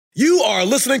You are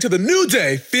listening to The New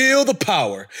Day, Feel the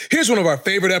Power. Here's one of our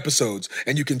favorite episodes,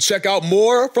 and you can check out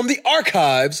more from the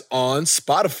archives on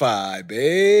Spotify,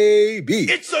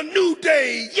 baby. It's a new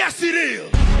day. Yes, it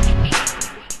is.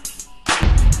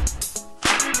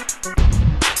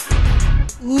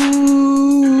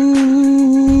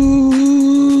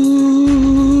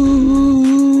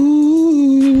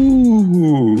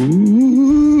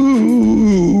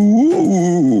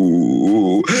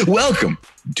 Welcome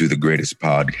to the greatest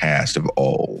podcast of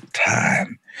all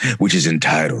time, which is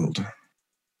entitled...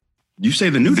 You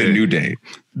say the new day. The New Day.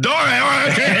 All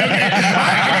right. Okay.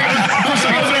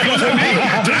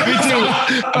 Me too.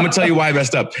 I'm going to tell you why I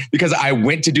messed up. Because I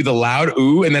went to do the loud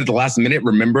ooh, and then at the last minute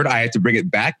remembered I had to bring it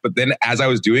back. But then as I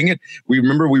was doing it, we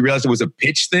realized it was a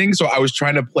pitch thing. So I was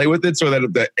trying to play with it so that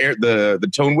the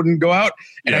tone wouldn't go out.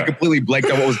 And I completely blanked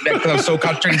on what was next because I was so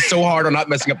concentrating so hard on not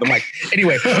messing up the mic.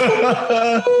 Anyway,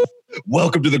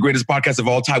 welcome to the greatest podcast of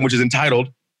all time, which is entitled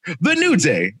The New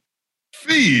Day.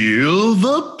 Feel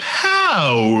the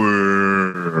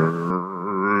power.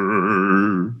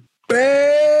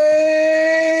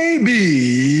 Baby,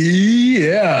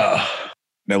 yeah.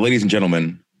 Now, ladies and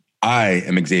gentlemen, I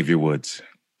am Xavier Woods.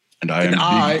 And I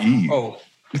am Big E. Oh.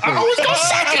 I always go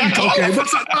second. Okay, but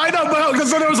I know,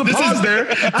 because there was a pause there.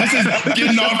 This is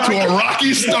getting off to a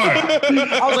rocky start.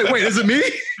 I was like, wait, is it me?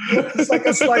 It's like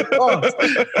a slight pause.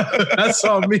 That's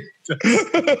on me. We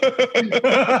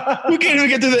can't even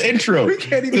get to the intro. We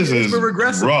can't even This is we're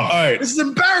regressing. rough. All right. This is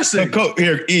embarrassing.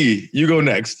 Here, E, you go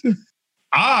next.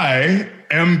 I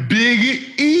am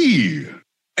Big E.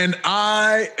 And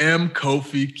I am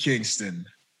Kofi Kingston.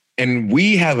 And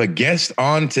we have a guest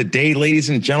on today, ladies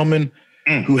and gentlemen,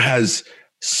 who has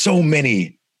so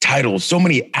many titles, so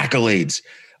many accolades.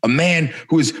 A man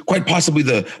who is quite possibly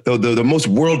the most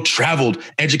world-traveled,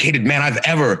 educated man I've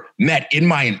ever met in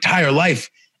my entire life.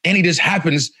 And he just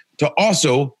happens to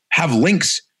also have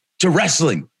links to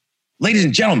wrestling. Ladies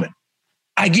and gentlemen,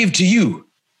 I give to you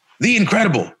the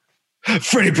incredible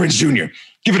Freddie Prinze Jr.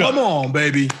 Give it up. Come on,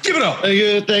 baby. Give it up.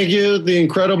 Thank you. The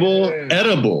incredible,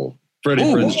 edible Freddie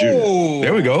Prinze Jr.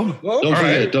 There we go. Don't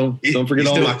forget. Don't forget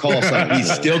all my call signs.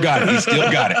 He's still got it. He's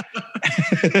still got it.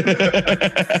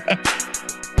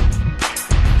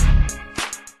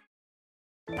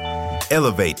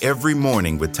 Elevate every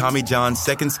morning with Tommy John's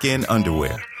Second Skin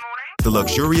underwear. The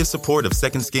luxurious support of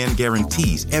Second Skin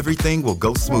guarantees everything will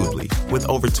go smoothly. With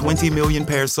over 20 million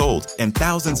pairs sold and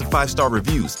thousands of 5-star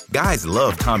reviews, guys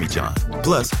love Tommy John.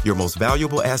 Plus, your most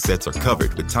valuable assets are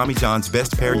covered with Tommy John's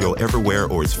best pair you'll ever wear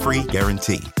or its free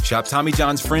guarantee. Shop Tommy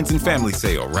John's Friends and Family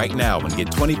Sale right now and get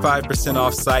 25%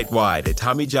 off site-wide at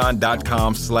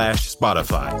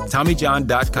TommyJohn.com/Spotify.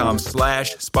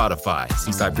 TommyJohn.com/Spotify.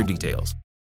 See site for details.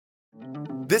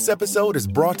 This episode is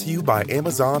brought to you by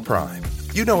Amazon Prime.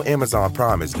 You know Amazon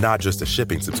Prime is not just a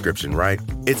shipping subscription, right?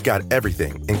 It's got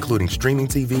everything, including streaming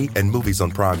TV and movies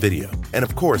on Prime Video. And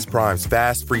of course, Prime's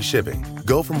fast, free shipping.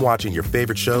 Go from watching your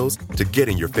favorite shows to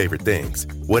getting your favorite things.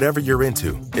 Whatever you're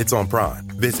into, it's on Prime.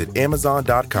 Visit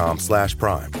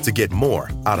Amazon.com/Prime to get more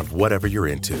out of whatever you're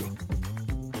into.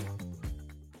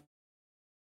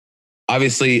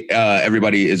 Obviously,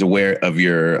 everybody is aware of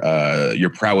your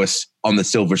prowess on the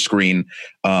silver screen.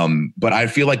 But I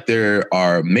feel like there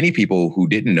are many people who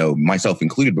didn't know, myself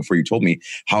included, before you told me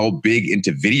how big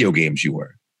into video games you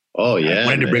were. Oh, yeah. I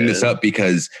wanted to bring this up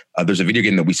because there's a video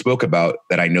game that we spoke about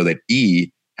that I know that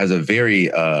E has a very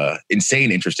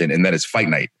insane interest in, and that is Fight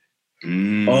Night.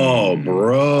 Oh,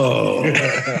 bro.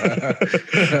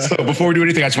 So before we do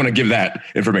anything, I just want to give that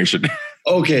information.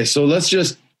 Okay, so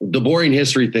the boring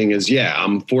history thing is,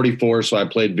 I'm 44, so I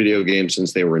played video games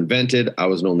since they were invented. I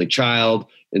was an only child.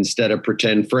 Instead of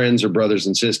pretend friends or brothers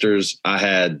and sisters, I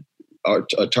had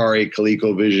Atari,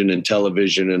 ColecoVision, and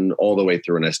television and all the way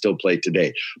through, and I still play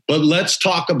today. But let's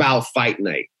talk about Fight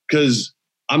Night, because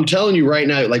I'm telling you right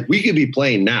now, like, we could be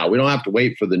playing now. We don't have to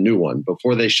wait for the new one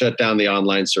before they shut down the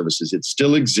online services. It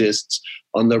still exists.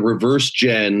 On the reverse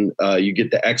gen, you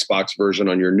get the Xbox version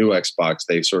on your new Xbox.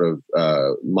 They sort of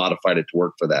modified it to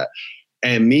work for that.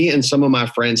 And me and some of my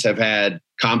friends have had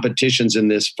competitions in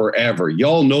this forever.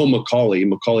 Y'all know Macaulay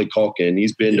Culkin.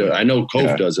 He's been to, I know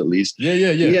Cove does at least.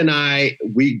 Yeah. He and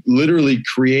we literally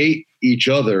create each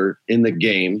other in the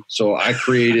game. So I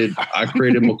created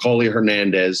Macaulay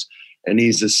Hernandez, and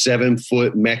he's a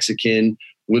 7-foot Mexican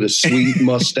with a sweet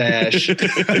mustache.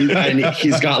 And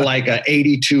he's got like a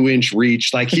 82-inch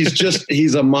reach. Like,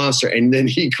 he's a monster. And then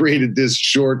he created this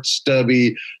short,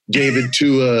 stubby David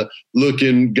Tua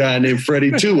looking guy named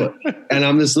Freddie Tua. And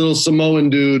I'm this little Samoan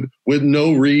dude with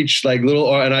no reach,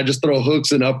 and I just throw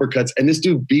hooks and uppercuts. And this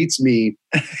dude beats me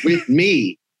with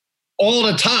me all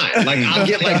the time. Like I'll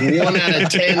get like 1 out of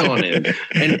 10 on him,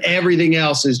 and everything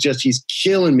else is just he's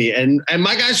killing me. And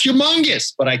my guy's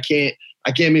humongous, but I can't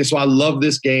be. So I love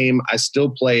this game. I still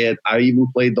play it. I even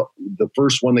played the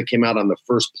first one that came out on the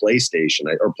first PlayStation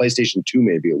or PlayStation 2,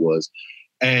 maybe it was.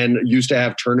 And used to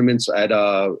have tournaments at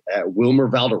Wilmer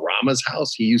Valderrama's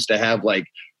house. He used to have like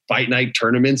fight night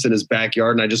tournaments in his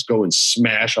backyard, and I just go and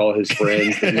smash all his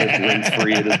friends that lived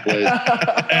rent-free at his place.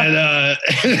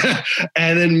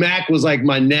 And then Mac was like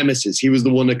my nemesis. He was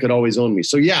the one that could always own me.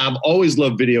 So yeah, I've always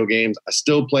loved video games. I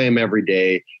still play them every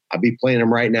day. I'd be playing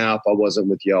them right now if I wasn't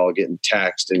with y'all getting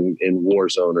taxed in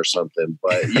Warzone or something.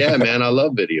 But yeah, man, I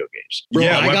love video games. Bro,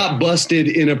 I got busted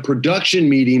in a production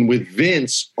meeting with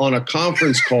Vince on a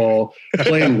conference call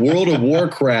playing World of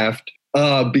Warcraft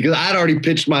because I'd already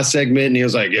pitched my segment, and he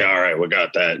was like, yeah, all right, we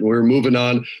got that. And we were moving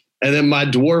on. And then my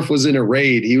dwarf was in a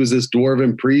raid. He was this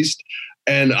dwarven priest.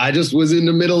 And I just was in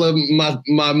the middle of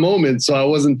my moment, so I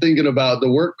wasn't thinking about the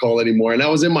work call anymore. And I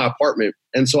was in my apartment.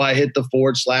 And so I hit the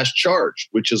 /charge,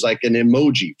 which is like an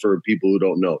emoji for people who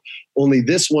don't know. Only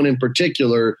this one in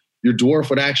particular, your dwarf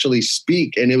would actually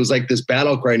speak. And it was like this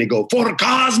battle cry. And he'd go, for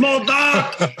Cosmo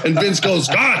Dot. And Vince goes,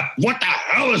 God, what the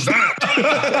hell is that?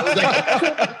 I was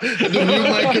like, to mute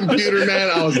my computer, man,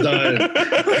 I was dying.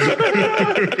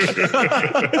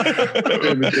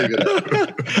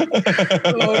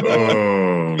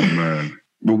 Oh, man.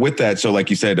 But with that, so like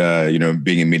you said,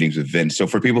 being in meetings with Vince. So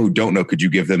for people who don't know, could you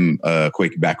give them a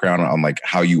quick background on like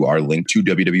how you are linked to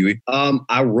WWE?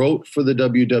 I wrote for the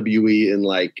WWE in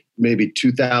like maybe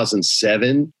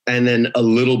 2007, and then a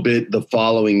little bit the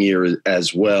following year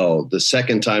as well. The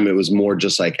second time it was more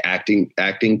just like acting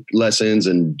lessons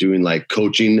and doing like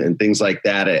coaching and things like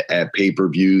that at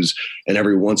pay-per-views and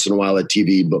every once in a while at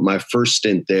TV. But my first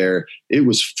stint there, it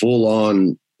was full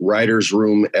on writer's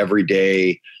room every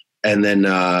day. And then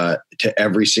to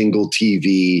every single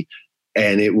TV.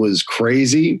 And it was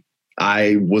crazy.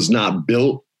 I was not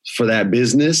built for that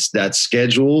business, that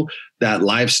schedule, that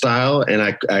lifestyle. And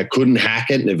I couldn't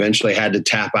hack it, and eventually had to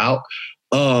tap out.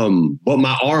 But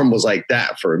my arm was like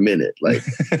that for a minute. Like,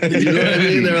 you know what I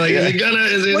mean? They're like,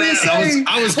 is it that?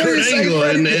 I was Kurt Angle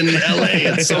in LA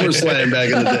at SummerSlam back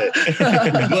in the day.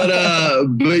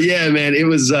 But yeah, man, it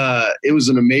was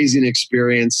an amazing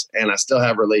experience. And I still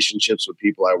have relationships with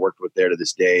people I worked with there to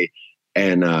this day.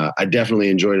 And I definitely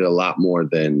enjoyed it a lot more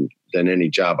than any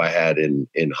job I had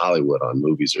in Hollywood on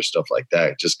movies or stuff like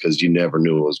that, just because you never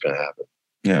knew what was going to happen.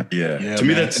 Yeah. To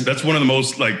me, that's one of the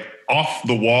most like off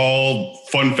the wall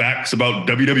fun facts about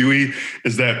WWE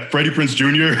is that Freddie Prinze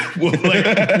Jr. will like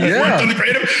work on the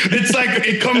creative. It's like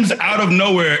it comes out of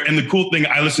nowhere. And the cool thing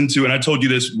I listened to, and I told you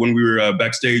this when we were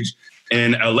backstage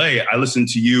in LA, I listened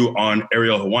to you on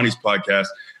Ariel Hawani's podcast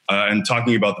and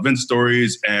talking about the Vince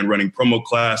stories and running promo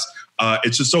class.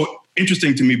 It's just so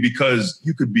interesting to me because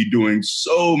you could be doing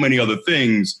so many other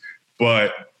things,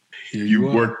 but you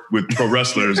work with pro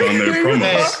wrestlers on their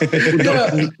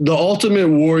promos. The Ultimate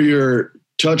Warrior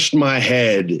touched my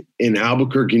head in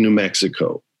Albuquerque, New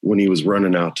Mexico when he was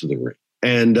running out to the ring.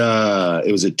 And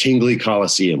it was at Tingley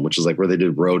Coliseum, which is like where they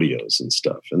did rodeos and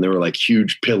stuff. And there were like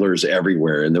huge pillars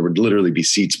everywhere. And there would literally be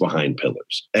seats behind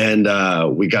pillars. And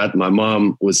my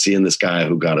mom was seeing this guy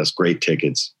who got us great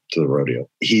tickets to the rodeo.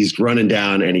 He's running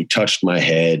down and he touched my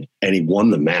head and he won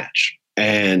the match.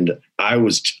 And I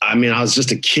was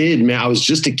just a kid, man. I was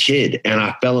just a kid, and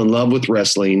I fell in love with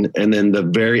wrestling. And then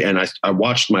I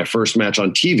watched my first match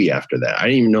on TV after that. I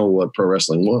didn't even know what pro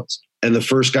wrestling was. And the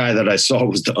first guy that I saw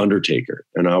was The Undertaker.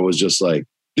 And I was just like,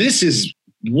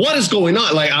 what is going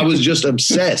on? Like, I was just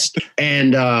obsessed.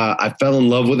 And I fell in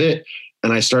love with it.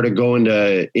 And I started going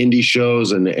to indie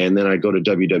shows and then I go to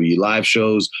WWE live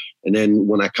shows. And then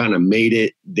when I kind of made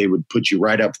it, they would put you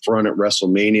right up front at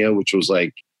WrestleMania, which was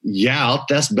like, yeah,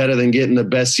 that's better than getting the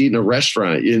best seat in a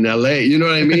restaurant in LA. You know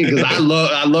what I mean? Because I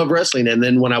love wrestling. And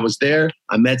then when I was there,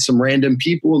 I met some random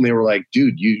people and they were like,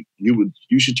 dude, you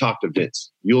should talk to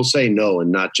Vince. You'll say no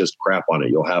and not just crap on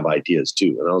it. You'll have ideas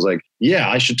too. And I was like,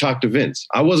 yeah, I should talk to Vince.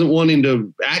 I wasn't wanting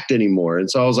to act anymore. And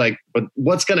so I was like, but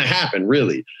what's going to happen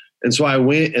really? And so I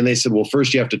went and they said, well,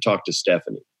 first you have to talk to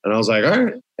Stephanie. And I was like, all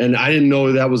right. And I didn't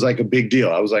know that was like a big deal.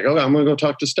 I was like, okay, I'm going to go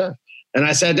talk to Steph. And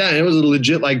I sat down and it was a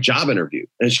legit like job interview.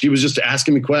 And she was just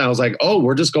asking me questions. I was like, oh,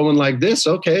 we're just going like this.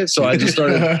 Okay. So I just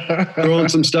started throwing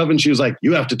some stuff and she was like,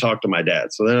 you have to talk to my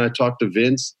dad. So then I talked to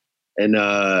Vince and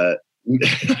I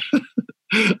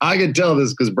can tell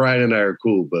this because Brian and I are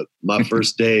cool, but my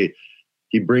first day,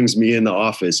 he brings me in the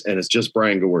office and it's just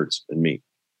Brian Gewirtz and me.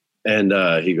 And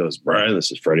he goes, Brian,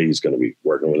 this is Freddie. He's going to be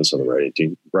working with us on the writing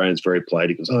team. Brian's very polite.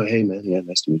 He goes, oh, hey, man. Yeah,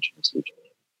 nice to meet you.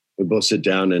 We both sit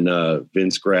down and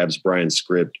Vince grabs Brian's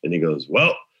script and he goes,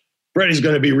 well, Freddie's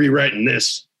going to be rewriting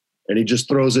this. And he just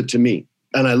throws it to me.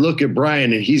 And I look at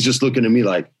Brian and he's just looking at me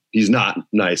like he's not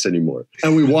nice anymore.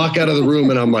 And we walk out of the room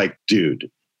and I'm like,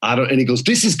 dude, I don't. And he goes,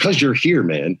 this is because you're here,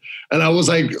 man. And I was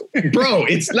like, bro,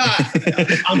 it's not.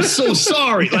 I'm so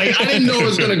sorry. Like, I didn't know it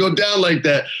was going to go down like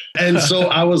that. And so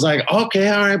I was like, okay,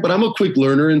 all right. But I'm a quick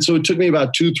learner. And so it took me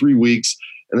about 2-3 weeks.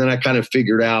 And then I kind of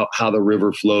figured out how the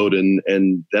river flowed. And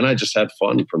then I just had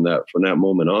fun from that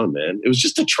moment on, man. It was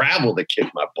just the travel that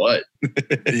kicked my butt.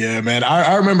 Yeah, man.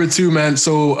 I remember too, man.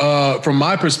 So from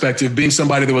my perspective, being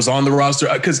somebody that was on the roster,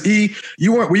 because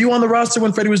were you on the roster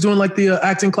when Freddie was doing like the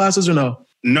acting classes or no?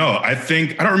 No, I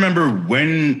don't remember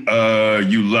when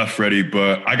you left, Freddie,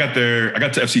 but I got to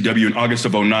FCW in August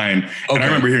of 2009. Okay. And I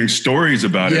remember hearing stories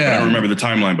about it, but I don't remember the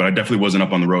timeline, but I definitely wasn't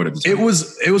up on the road at the time. It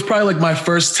was probably like my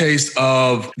first taste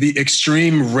of the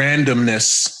extreme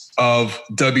randomness of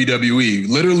WWE.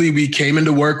 Literally, we came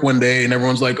into work one day and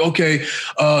everyone's like, okay,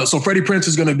 so Freddie Prinze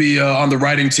is going to be on the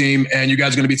writing team and you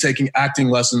guys are going to be taking acting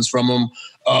lessons from him,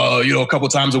 a couple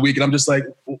times a week. And I'm just like,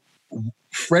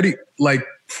 Freddie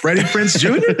Prinze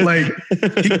Jr.? Like,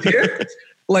 he's here?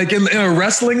 Like in a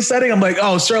wrestling setting? I'm like,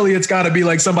 oh, surely it's got to be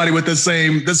like somebody with the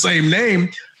same name.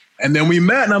 And then we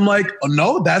met and I'm like, oh,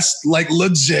 no, that's like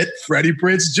legit Freddie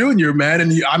Prinze Jr., man.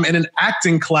 And I'm in an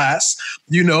acting class,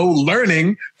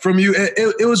 learning from you.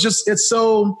 It was just, it's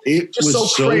so, it just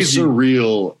was so crazy.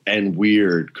 Surreal and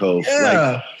weird, Kof.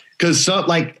 Yeah. Because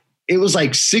it was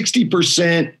like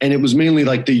 60% and it was mainly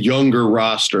like the younger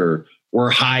roster were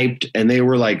hyped and they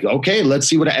were like, okay, let's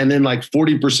see and then like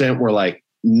 40% were like,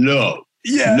 no.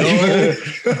 Yeah.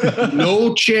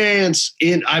 No chance.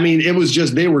 It was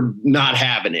just, they were not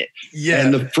having it. Yeah.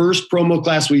 And the first promo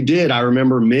class we did, I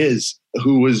remember Miz,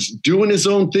 who was doing his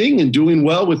own thing and doing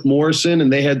well with Morrison,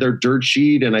 and they had their dirt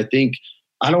sheet. And I think,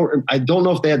 I don't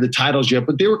know if they had the titles yet,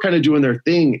 but they were kind of doing their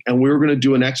thing. And we were going to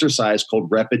do an exercise called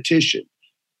repetition.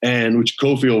 And which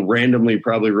Kofi will randomly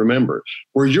probably remember,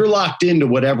 where you're locked into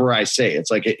whatever I say.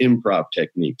 It's like an improv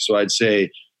technique. So I'd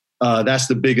say, that's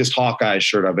the biggest Hawkeye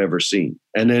shirt I've ever seen.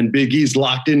 And then Big E's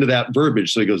locked into that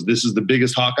verbiage. So he goes, this is the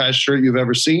biggest Hawkeye shirt you've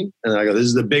ever seen? And I go, this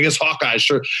is the biggest Hawkeye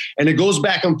shirt. And it goes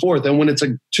back and forth. And when it's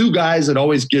two guys, it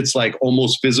always gets like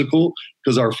almost physical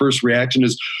because our first reaction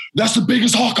is, that's the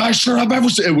biggest Hawkeye shirt I've ever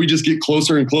seen. And we just get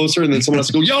closer and closer. And then someone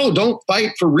else go, yo, don't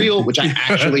fight for real, which I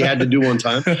actually had to do one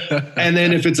time. And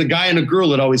then if it's a guy and a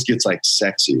girl, it always gets like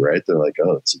sexy, right? They're like,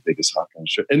 oh, it's the biggest Hawkeye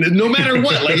shirt. And no matter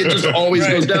what, like it just always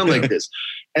goes down like this.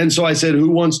 And so I said, who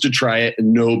wants to try it?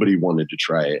 And nobody wanted to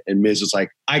try it. And Miz was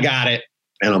like, I got it.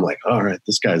 And I'm like, all right,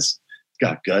 this guy's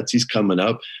got guts. He's coming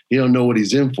up. He don't know what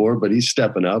he's in for, but he's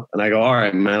stepping up. And I go, all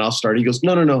right, man, I'll start. He goes,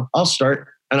 no, I'll start.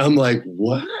 And I'm like,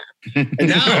 what? And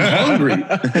now I'm hungry,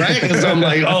 right? Because I'm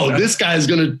like, oh, this guy's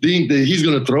going to think that he's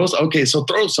going to throw. Okay, so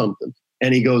throw something.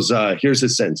 And he goes, here's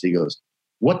his sentence. He goes,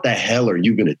 what the hell are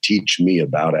you going to teach me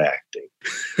about acting?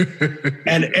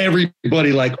 And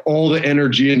everybody, like all the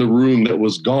energy in the room that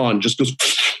was gone just goes,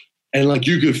 and like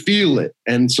you could feel it.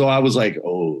 And so I was like,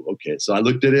 oh, okay. So I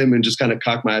looked at him and just kind of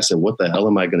cocked my eye and said, what the hell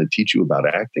am I going to teach you about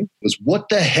acting? He goes, what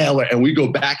the hell? And we go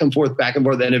back and forth.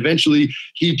 And eventually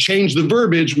he changed the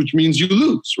verbiage, which means you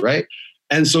lose, right?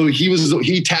 And so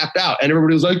he tapped out and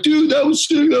everybody was like, dude, that was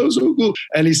sick. That was so cool.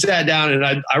 And he sat down and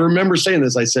I remember saying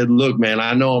this. I said, look, man,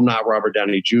 I know I'm not Robert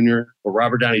Downey Jr., but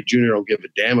Robert Downey Jr. don't give a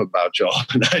damn about y'all.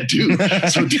 And I do.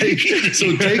 So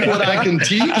take what I can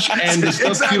teach and the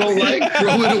stuff you don't like,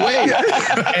 throw it away.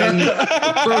 And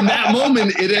from that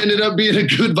moment, it ended up being a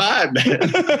good vibe,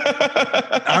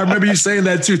 man. I remember you saying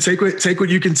that too. Take what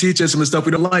you can teach us and the stuff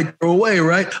we don't like, throw away,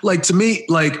 right? Like to me,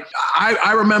 like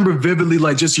I remember vividly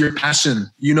like just your passion.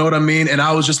 You know what I mean? And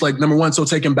I was just like, number one, so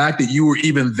taken back that you were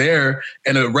even there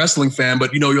and a wrestling fan,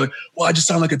 but you're like, well, I just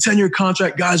signed like a 10-year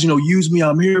contract. Guys, use me.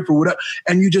 I'm here for whatever.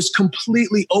 And you just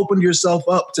completely opened yourself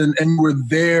up and you were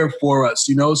there for us,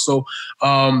 So,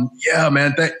 yeah,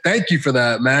 man, thank you for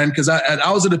that, man. Because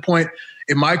I was at a point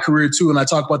in my career too, and I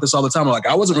talk about this all the time. Like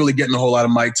I wasn't really getting a whole lot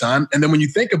of mic time. And then when you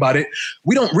think about it,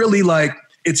 we don't really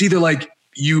it's either like,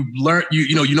 you learn,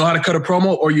 you know how to cut a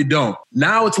promo or you don't.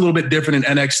 Now it's a little bit different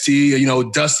in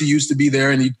NXT. Dusty used to be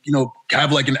there and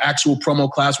have like an actual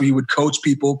promo class where he would coach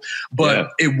people, but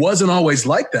It wasn't always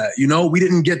like that. We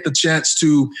didn't get the chance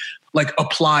to like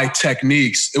apply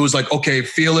techniques. It was like, okay,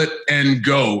 feel it and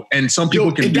go. And some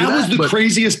people can do that. That was the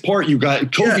craziest part you got.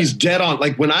 Kofi's dead on.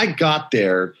 Like when I got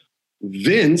there,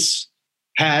 Vince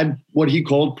had what he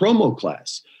called promo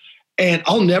class. And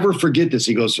I'll never forget this.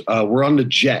 He goes, we're on the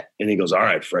jet. And he goes, all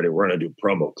right, Freddie, we're going to do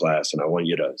promo class. And I want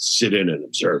you to sit in and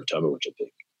observe. Tell me what you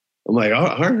think. I'm like,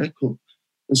 all right, cool.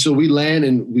 And so we land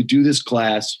and we do this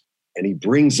class, and he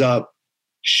brings up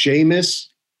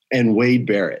Sheamus and Wade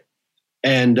Barrett.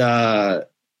 And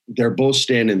they're both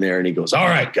standing there, and he goes, all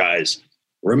right, guys,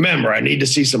 remember, I need to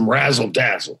see some razzle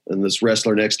dazzle. And this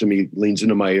wrestler next to me leans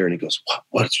into my ear and he goes,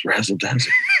 what's razzle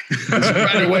dazzle?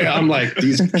 Right away, I'm like,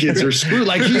 these kids are screwed.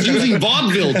 Like, he's using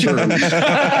vaudeville terms.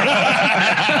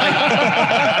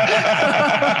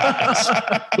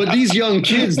 But these young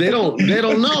kids, they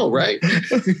don't know, right?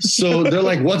 So they're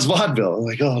like, what's vaudeville? I'm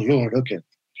like, oh, Lord, okay.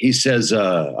 He says,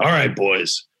 all right,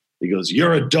 boys. He goes,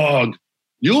 you're a dog.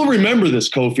 You'll remember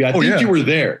this, Kofi. I think you were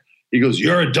there. He goes,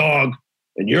 you're a dog.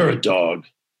 And you're a dog.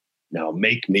 Now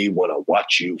make me want to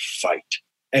watch you fight.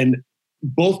 And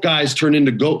both guys turn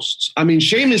into ghosts. I mean,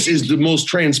 Sheamus is the most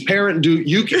transparent dude.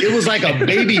 It was like a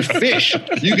baby fish.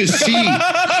 You could see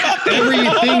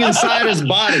everything inside his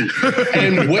body.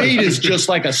 And Wade is just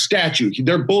like a statue.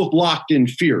 They're both locked in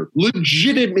fear.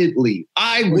 Legitimately,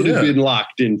 I would have been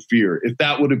locked in fear if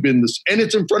that would have been this. And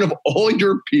it's in front of all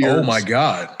your peers. Oh my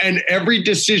God. And every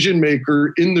decision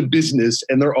maker in the business.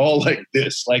 And they're all like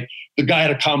this, like the guy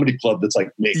at a comedy club that's like,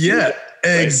 yeah,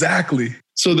 exactly. Right?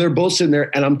 So they're both sitting there,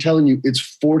 and I'm telling you, it's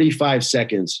 45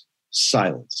 seconds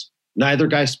silence. Neither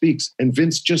guy speaks, and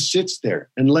Vince just sits there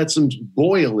and lets them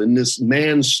boil in this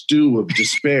man stew of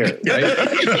despair,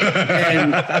 right?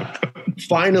 And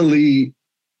finally,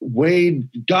 Wade,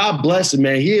 God bless him,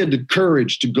 man, he had the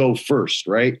courage to go first,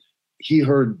 right? He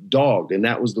heard dog, and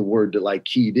that was the word that like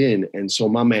keyed in, and so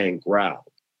my man growled.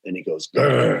 And he goes,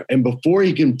 grr. And before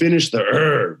he can finish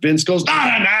the Vince goes, not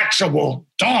an actual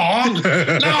dog. No,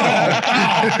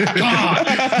 God.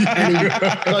 And he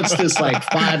cuts this like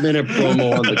 5-minute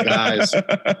promo on the guys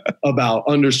about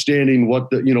understanding what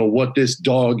this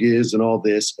dog is and all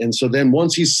this. And so then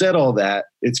once he said all that,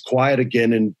 it's quiet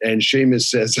again. And Sheamus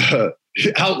says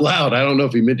out loud, I don't know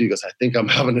if he meant to, he goes, I think I'm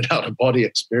having an out-of-body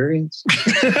experience.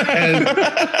 And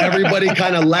everybody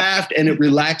kind of laughed, and it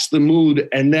relaxed the mood.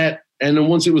 And then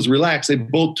once it was relaxed, they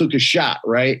both took a shot,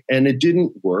 right? And it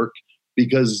didn't work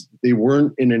because they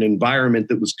weren't in an environment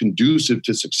that was conducive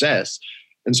to success.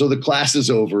 And so the class is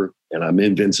over, and I'm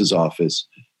in Vince's office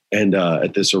and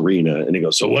at this arena. And he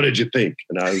goes, so what did you think?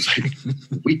 And I was like,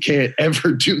 we can't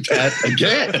ever do that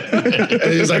again.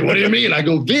 And he's like, what do you mean? I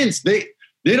go, Vince, they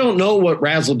don't know what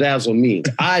razzle dazzle means.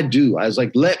 I do. I was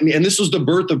like, and this was the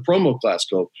birth of promo class,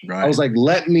 Coach. Right. I was like,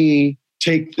 let me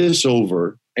take this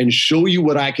over and show you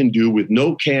what I can do with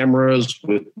no cameras,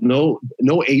 with no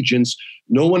agents,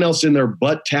 no one else in there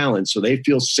but talent, so they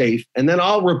feel safe. And then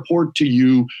I'll report to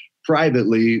you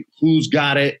privately who's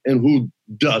got it and who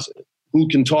doesn't, who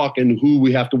can talk and who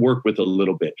we have to work with a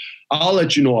little bit. I'll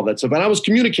let you know all that stuff. And I was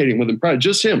communicating with him, probably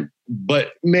just him.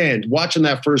 But man, watching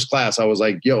that first class, I was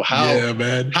like, yo, how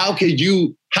could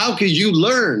you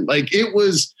learn? Like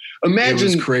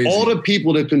imagine all the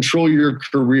people that control your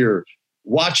career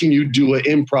watching you do an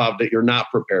improv that you're not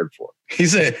prepared for. He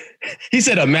said,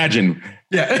 imagine.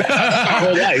 Yeah.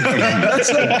 Whole life.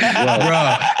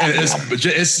 Bro,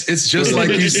 it's just like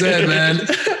you said, man.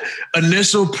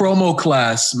 Initial promo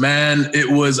class, man.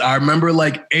 I remember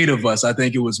like 8 of us. I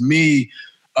think it was me,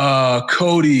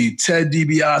 Cody, Ted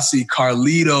DiBiase,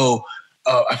 Carlito,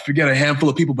 I forget a handful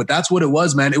of people, but that's what it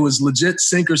was, man. It was legit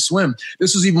sink or swim.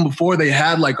 This was even before they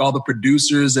had like all the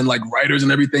producers and like writers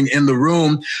and everything in the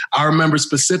room. I remember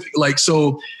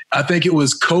so I think it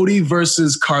was Cody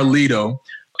versus Carlito.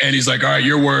 And he's like, all right,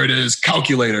 your word is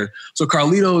calculator. So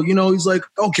Carlito, he's like,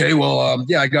 okay, well,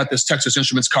 I got this Texas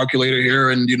Instruments calculator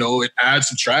here. And, it adds,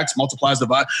 subtracts, multiplies,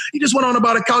 divides. He just went on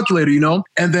about a calculator,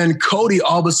 And then Cody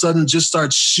all of a sudden just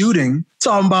starts shooting,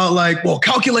 talking about like, well,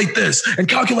 calculate this and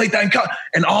calculate that.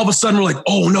 And all of a sudden we're like,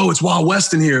 oh no, it's Wild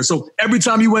West in here. So every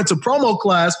time you went to promo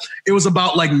class, it was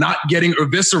about like not getting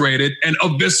eviscerated and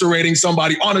eviscerating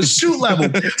somebody on a shoot level.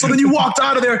 So then you walked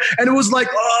out of there and it was like,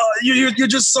 oh, you're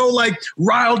just so like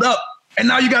riled up, and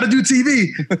now you got to do TV,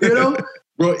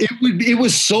 Bro, it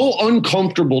was so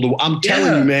uncomfortable. I'm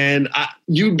telling you, man,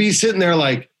 you'd be sitting there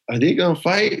like, are they going to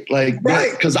fight? Like,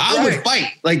 right. Because I would fight.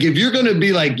 Like, if you're going to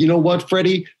be like, you know what,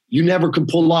 Freddie, you never could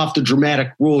pull off the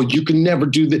dramatic role. You can never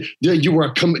do you were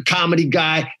a comedy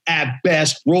guy at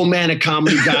best, romantic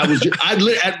comedy guy.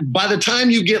 By the time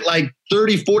you get like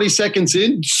 30, 40 seconds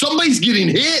in, somebody's getting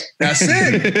hit. That's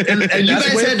it. And you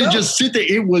guys had to just sit there.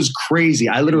 It was crazy.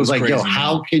 I literally was like, yo,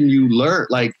 how can you learn?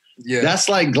 Like, that's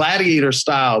like Gladiator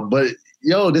style, but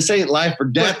yo, this ain't life or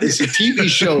death. It's a TV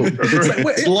show.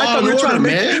 It's Law and Order,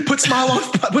 man. Put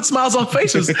smiles on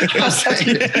faces.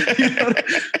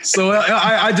 So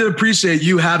I did appreciate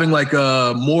you having like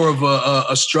more of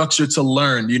a structure to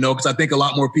learn, because I think a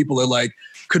lot more people are like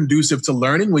conducive to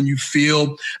learning when you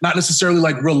feel not necessarily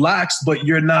like relaxed, but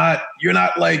you're not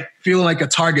like feeling like a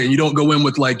target, and you don't go in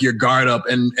with like your guard up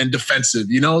and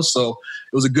defensive, you know? So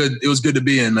it was good to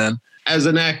be in, man. As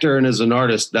an actor and as an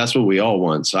artist, that's what we all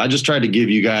want. So I just tried to give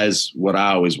you guys what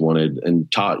I always wanted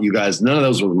and taught you guys. None of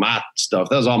those were my stuff.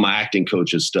 That was all my acting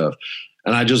coach's stuff.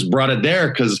 And I just brought it there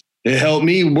because it helped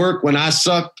me work when I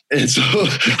sucked. And so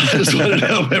I just wanted to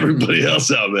help everybody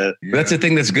else out, man. That's the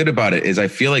thing that's good about it is I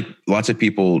feel like lots of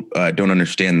people don't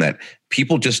understand that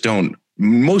people just don't.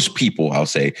 Most people, I'll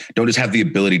say, don't just have the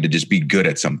ability to just be good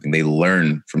at something. They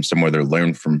learn from somewhere. They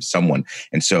learn from someone.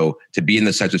 And so to be in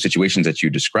the types of situations that you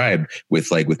described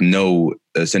with no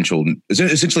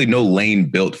essentially no lane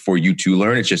built for you to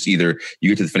learn. It's just either you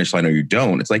get to the finish line or you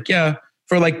don't. It's like, yeah,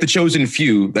 for like the chosen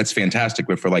few, that's fantastic.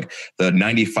 But for like the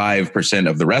 95%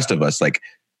 of the rest of us, like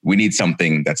we need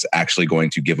something that's actually going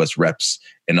to give us reps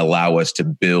and allow us to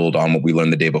build on what we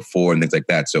learned the day before and things like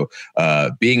that. So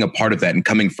being a part of that and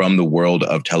coming from the world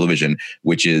of television,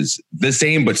 which is the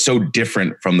same but so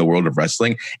different from the world of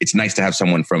wrestling, it's nice to have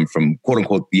someone from quote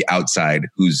unquote the outside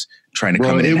who's trying to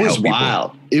come in and help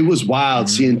people. It was wild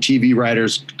seeing TV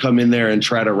writers come in there and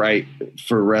try to write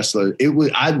for wrestlers.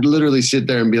 I'd literally sit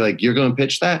there and be like, "You're going to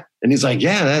pitch that?" And he's like,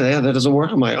 yeah, that doesn't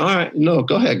work. I'm like, all right, no,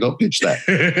 go ahead, go pitch that.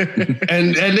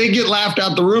 and they get laughed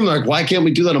out the room. They're like, why can't we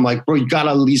do that? I'm like, bro, you got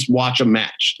to at least watch a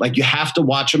match. Like you have to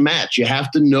watch a match. You have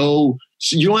to know.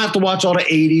 So you don't have to watch all the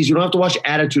 80s. You don't have to watch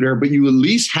Attitude Era, but you at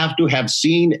least have to have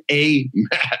seen a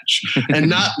match and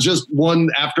not just one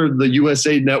after the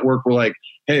USA Network were like,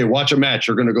 hey, watch a match.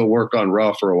 You're going to go work on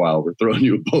Raw for a while. We're throwing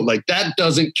you a bone. Like that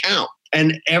doesn't count.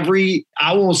 And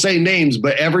I won't say names,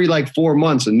 but every like 4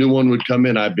 months, a new one would come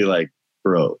in. I'd be like,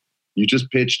 bro, you just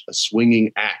pitched a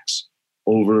swinging axe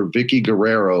over Vicky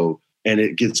Guerrero, and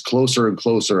it gets closer and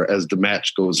closer as the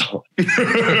match goes on. And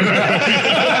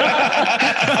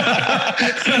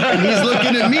he's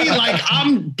looking at me like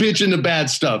I'm pitching the bad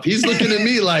stuff. He's looking at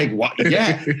me like, what?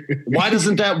 Yeah, why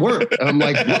doesn't that work? And I'm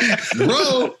like,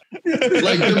 bro,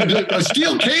 like a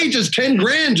steel cage is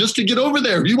 $10,000 just to get over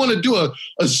there. If you want to do a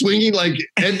swinging like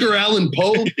Edgar Allan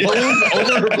Poe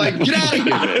over, like get out of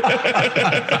here.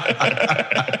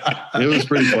 It was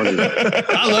pretty funny.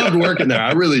 I loved working there.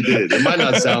 I really did. It might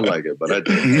not sound like it, but I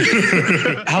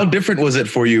did. How different was it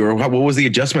for you, or what was the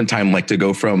adjustment time like to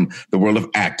go from the world of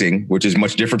acting, which is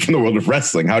much different from the world of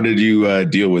wrestling? How did you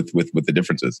deal with the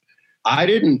differences? I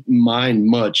didn't mind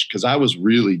much because I was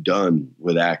really done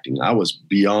with acting. I was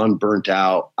beyond burnt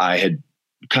out. I had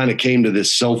kind of came to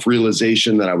this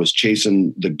self-realization that I was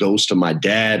chasing the ghost of my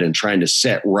dad and trying to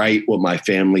set right what my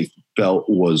family felt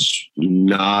was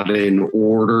not in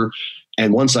order.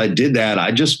 And once I did that,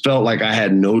 I just felt like I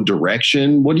had no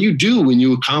direction. What do you do when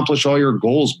you accomplish all your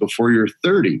goals before you're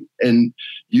 30 and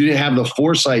you didn't have the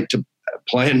foresight to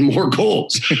plan more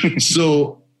goals?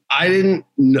 So I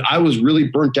was really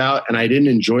burnt out, and I didn't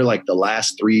enjoy like the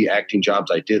last 3 acting jobs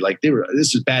I did. Like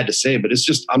this is bad to say, but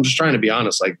I'm just trying to be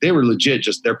honest. Like they were legit.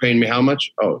 Just they're paying me how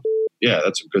much? Oh yeah,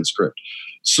 that's a good script.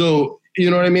 So, you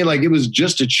know what I mean? Like it was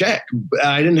just a check.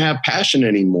 I didn't have passion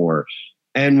anymore.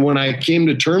 And when I came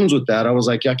to terms with that, I was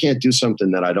like, I can't do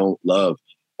something that I don't love.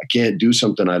 I can't do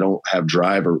something I don't have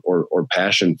drive or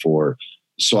passion for.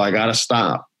 So I got to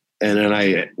stop. And then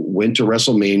I went to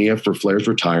WrestleMania for Flair's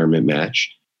retirement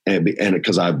match. And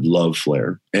because I love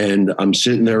Flair, and I'm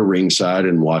sitting there ringside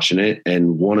and watching it.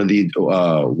 And one of the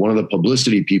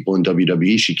publicity people in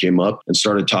WWE, she came up and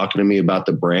started talking to me about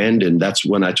the brand. And that's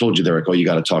when I told you, they're like, oh, you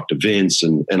got to talk to Vince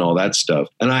and all that stuff.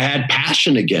 And I had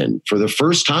passion again for the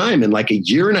first time in like a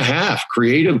year and a half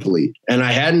creatively. And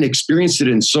I hadn't experienced it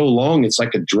in so long. It's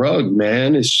like a drug,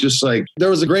 man. It's just like,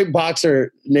 there was a great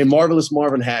boxer named Marvelous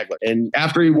Marvin Hagler. And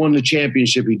after he won the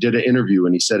championship, he did an interview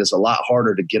and he said, it's a lot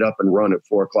harder to get up and run at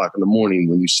 4 o'clock in the morning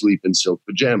when you sleep in silk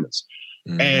pajamas.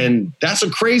 And that's a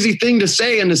crazy thing to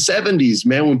say in the 70s,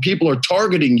 man, when people are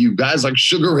targeting you, guys like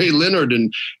Sugar Ray Leonard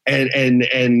and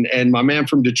my man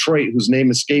from Detroit, whose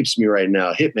name escapes me right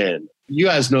now, Hitman. You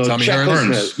guys know Tommy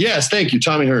Hearns. Yes, thank you,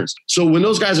 Tommy Hearns. So when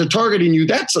those guys are targeting you,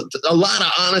 that's a lot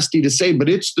of honesty to say, but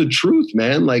it's the truth,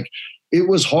 man. Like it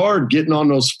was hard getting on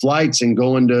those flights and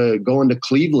going to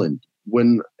Cleveland.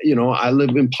 When, you know, I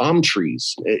live in palm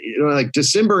trees, you know, like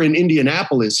December in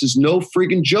Indianapolis is no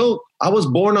freaking joke. I was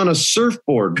born on a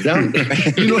surfboard down,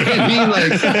 you know what I mean?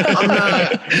 Like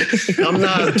I'm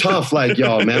not tough like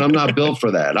y'all, man. I'm not built for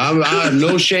that. I have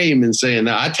no shame in saying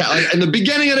that. In the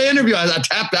beginning of the interview, I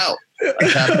tapped out.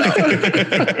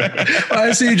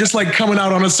 I see you just like coming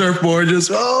out on a surfboard,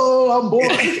 just I'm bored,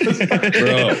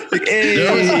 bro. Like,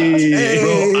 bro,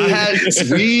 I had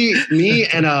me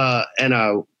and a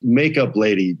makeup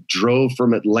lady drove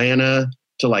from Atlanta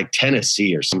to like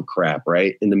Tennessee or some crap,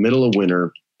 right? In the middle of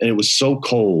winter. And it was so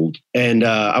cold. And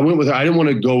I went with her. I didn't want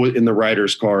to go in the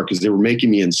writer's car because they were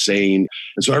making me insane.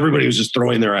 And so everybody was just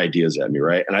throwing their ideas at me,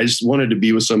 right? And I just wanted to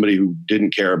be with somebody who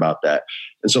didn't care about that.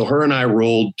 And so her and I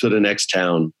rolled to the next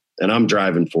town, and I'm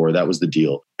driving for her. That was the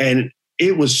deal. And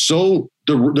it was so,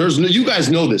 you guys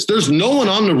know this. There's no one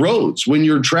on the roads when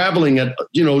you're traveling at,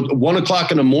 1 o'clock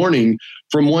in the morning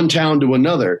from one town to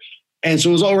another. And so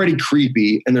it was already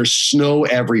creepy, and there's snow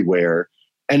everywhere.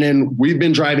 And then we've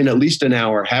been driving at least an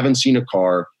hour, haven't seen a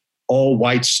car, all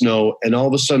white snow. And all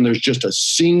of a sudden there's just a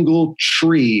single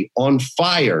tree on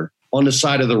fire on the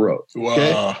side of the road. Wow.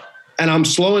 Okay? And I'm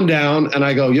slowing down and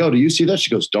I go, yo, do you see that?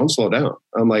 She goes, don't slow down.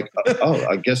 I'm like, oh,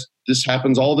 I guess this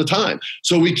happens all the time.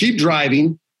 So we keep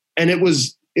driving, and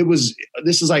this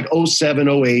is like 07,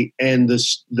 08. And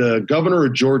the governor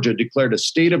of Georgia declared a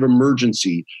state of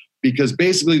emergency because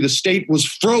basically the state was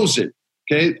frozen.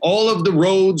 Okay. All of the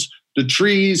roads, the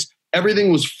trees,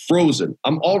 everything was frozen.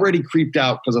 I'm already creeped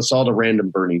out because I saw the random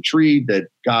burning tree that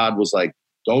God was like,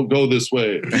 don't go this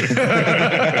way. And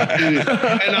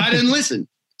I didn't listen.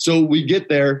 So we get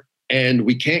there and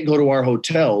we can't go to our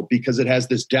hotel because it has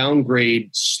this downgrade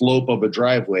slope of a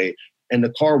driveway and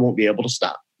the car won't be able to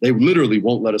stop. They literally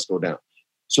won't let us go down.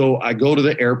 So I go to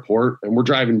the airport and we're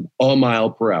driving a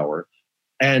mile per hour.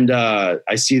 And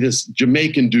I see this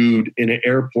Jamaican dude in an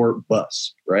airport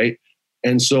bus, right?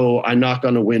 And so I knock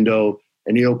on the window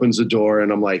and he opens the door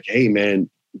and I'm like, hey, man,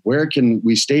 where can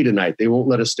we stay tonight? They won't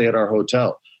let us stay at our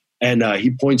hotel. And he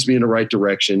points me in the right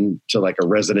direction to like a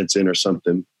Residence Inn or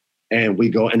something. And we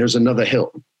go, and there's another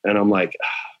hill. And I'm like,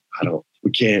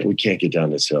 we can't get down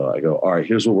this hill. I go, all right,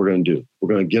 here's what we're going to do. We're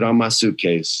going to get on my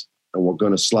suitcase and we're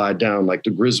going to slide down like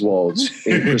the Griswolds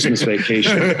in Christmas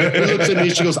Vacation. She looks at me,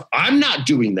 she goes, I'm not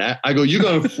doing that. I go, you're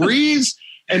going to freeze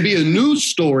and be a news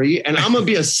story, and I'm going to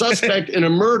be a suspect in a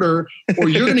murder, or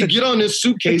you're going to get on this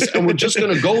suitcase and we're just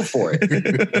going to go for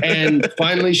it. And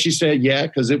finally she said, yeah,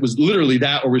 because it was literally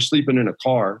that, or we're sleeping in a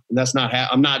car. And that's not,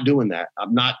 I'm not doing that.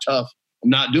 I'm not tough. I'm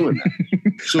not doing that.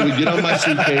 So we get on my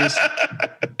suitcase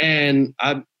and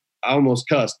I almost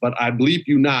cussed, but I bleep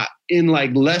you not. In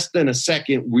like less than a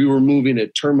second, we were moving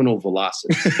at terminal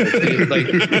velocity.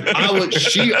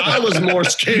 I was more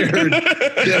scared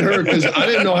than her because I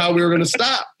didn't know how we were going to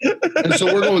stop. And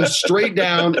so we're going straight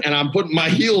down, and I'm putting my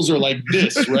heels are like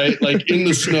this, right? Like in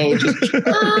the snow, just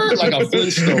like a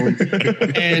Flintstone.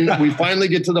 And we finally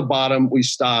get to the bottom. We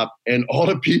stop, and all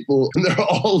the people, and they're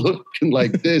all looking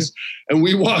like this. And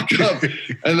we walk up,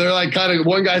 and they're like kind of,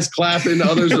 one guy's clapping,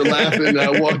 others are laughing. And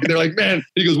I walk, and they're like, man,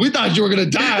 he goes, we thought you were going to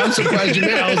die. I'm surprised you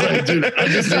made it. I was like, dude, I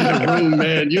just need a room,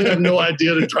 man. You have no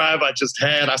idea the drive I just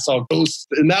had. I saw ghosts.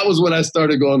 And that was when I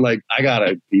started going like, I got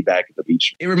to be back at the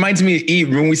beach. It reminds me of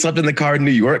when we slept in the car in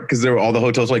New York, because there were all the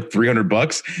hotels were like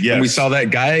 $300. Yes. And we saw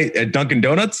that guy at Dunkin'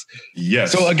 Donuts.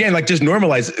 Yes. So again, like just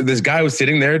normalize. This guy was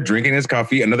sitting there drinking his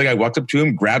coffee. Another guy walks up to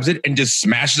him, grabs it, and just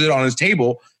smashes it on his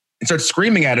table and starts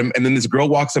screaming at him. And then this girl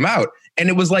walks him out. And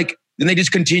it was like, then they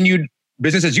just continued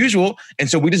business as usual.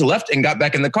 And so we just left and got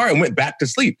back in the car and went back to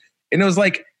sleep. And it was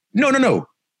like, no.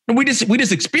 We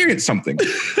just experienced something.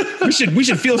 we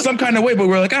should feel some kind of way, but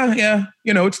we're like, yeah,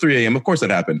 it's 3 a.m. Of course that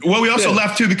happened. Well, we also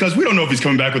left too because we don't know if he's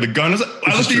coming back with a gun. I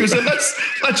looked at you and said, let's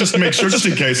just make sure, just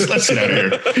in case. Let's get out of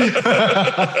here.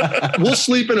 We'll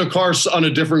sleep in a car on a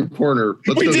different corner.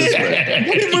 We did.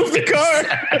 We moved the car.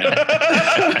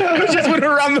 We just went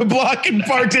around the block and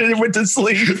parked it and went to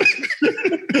sleep.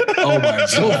 Oh my God.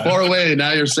 So far away,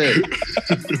 now you're safe.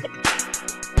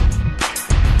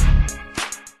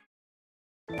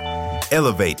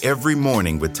 Elevate every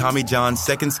morning with Tommy John's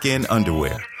Second Skin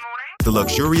underwear. The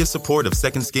luxurious support of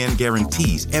Second Skin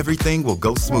guarantees everything will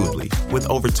go smoothly. With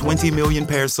over 20 million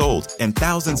pairs sold and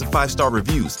thousands of 5-star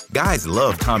reviews, guys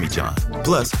love Tommy John.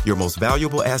 Plus, your most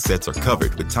valuable assets are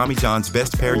covered with Tommy John's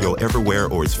best pair you'll ever wear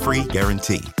or its free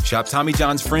guarantee. Shop Tommy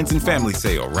John's Friends and Family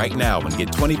Sale right now and get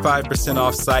 25%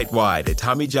 off site-wide at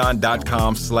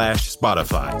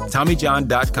TommyJohn.com/Spotify.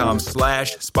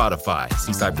 TommyJohn.com/Spotify.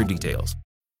 See site for details.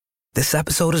 This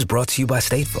episode is brought to you by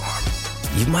State Farm.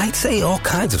 You might say all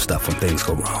kinds of stuff when things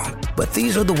go wrong, but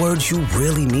these are the words you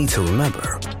really need to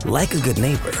remember. Like a good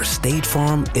neighbor, State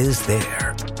Farm is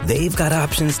there. They've got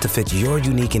options to fit your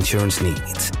unique insurance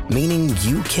needs, meaning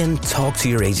you can talk to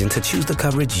your agent to choose the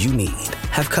coverage you need.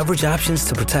 Have coverage options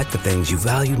to protect the things you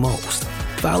value most.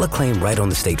 File a claim right on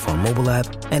the State Farm mobile app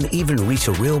and even reach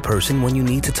a real person when you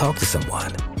need to talk to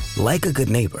someone. Like a good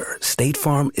neighbor, State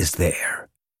Farm is there.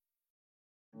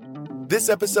 This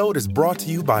episode is brought to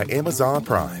you by Amazon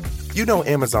Prime. You know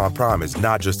Amazon Prime is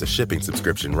not just a shipping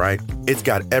subscription, right? It's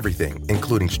got everything,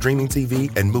 including streaming TV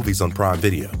and movies on Prime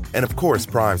Video. And of course,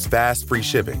 Prime's fast, free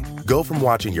shipping. Go from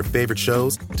watching your favorite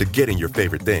shows to getting your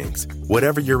favorite things.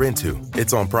 Whatever you're into,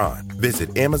 it's on Prime.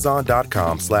 Visit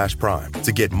Amazon.com/Prime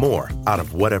to get more out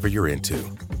of whatever you're into.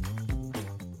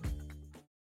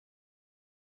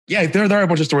 Yeah, there are a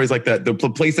bunch of stories like that. The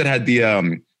place that had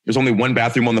the, there's only one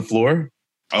bathroom on the floor.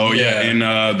 Oh, yeah. In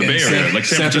the Bay Area, like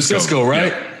San Francisco,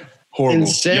 right? Yeah. Horrible. In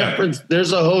San Francisco,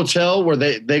 there's a hotel where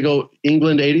they go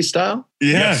England 80s style.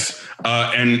 Yes.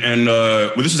 Well,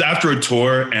 this is after a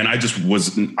tour, and I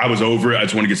was over it. I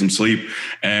just want to get some sleep.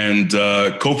 And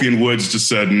Kofi and Woods just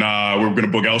said, nah, we're going to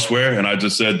book elsewhere. And I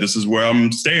just said, this is where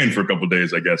I'm staying for a couple of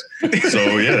days, I guess. So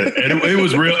yeah, and it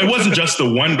was real. It wasn't just the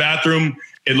one bathroom.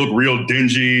 It looked real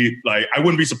dingy. Like, I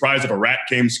wouldn't be surprised if a rat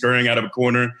came scurrying out of a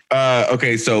corner.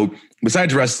 Okay, so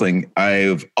besides wrestling,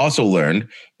 I've also learned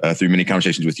through many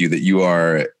conversations with you that you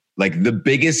are like the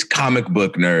biggest comic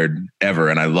book nerd ever,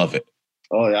 and I love it.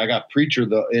 Oh, yeah, I got Preacher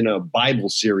in a Bible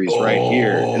series right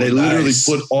here. And they literally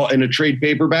put all in a trade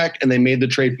paperback, and they made the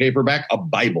trade paperback a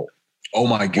Bible. Oh,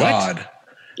 my God. What?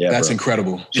 Yeah, that's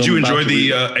incredible. Did you enjoy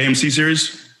the AMC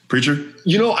series, Preacher?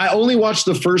 You know, I only watched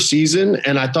the first season,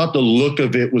 and I thought the look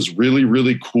of it was really,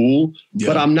 really cool. Yeah.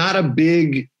 But I'm not a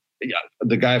big...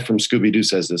 the guy from Scooby-Doo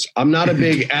says this. I'm not a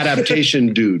big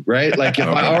adaptation dude, right? Like if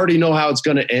I already know how it's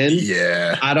going to end,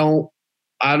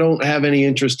 I don't have any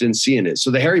interest in seeing it.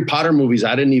 So the Harry Potter movies,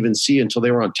 I didn't even see until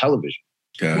they were on television.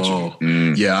 Gotcha.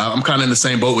 Yeah, I'm kind of in the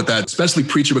same boat with that, especially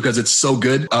Preacher because it's so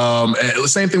good. And the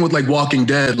same thing with like Walking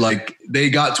Dead. Like they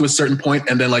got to a certain point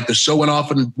and then like the show went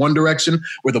off in one direction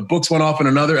where the books went off in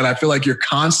another. And I feel like you're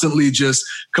constantly just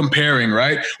comparing,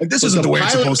 right? Like this isn't the way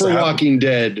it's supposed to happen. Walking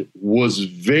Dead was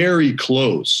very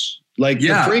close. Like the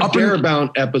Frank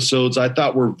Darabont episodes I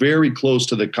thought were very close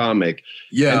to the comic.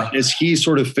 Yeah. And as he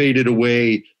sort of faded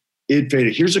away, it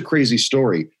faded. Here's a crazy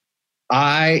story.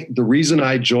 The reason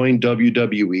I joined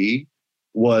WWE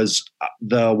was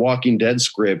the Walking Dead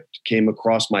script came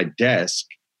across my desk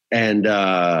and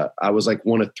I was like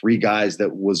one of 3 guys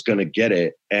that was going to get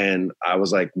it. And I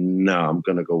was like, no, I'm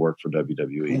going to go work for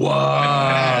WWE.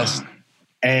 Wow.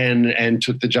 And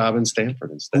took the job in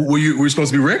Stanford instead. Were you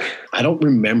supposed to be Rick? I don't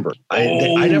remember.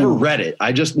 I never read it.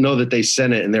 I just know that they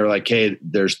sent it and they were like, hey,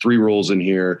 there's 3 roles in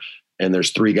here. And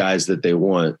there's 3 guys that they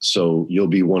want. So you'll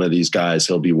be one of these guys.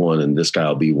 He'll be one. And this guy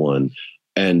will be one.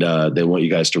 And they want you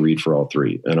guys to read for all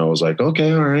 3. And I was like,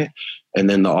 okay, all right. And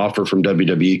then the offer from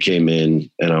WWE came in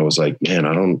and I was like, man,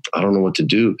 I don't know what to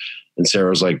do. And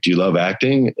Sarah was like, do you love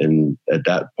acting? And at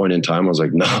that point in time, I was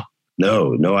like, no,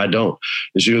 I don't.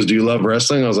 And she goes, do you love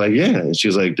wrestling? I was like, yeah. And she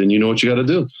was like, then you know what you got to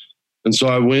do. And so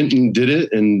I went and did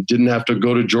it and didn't have to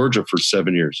go to Georgia for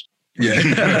 7 years.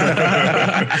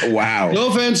 Yeah. Wow. No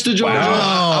offense to Georgia.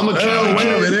 Wow. I'm a Cali. Wait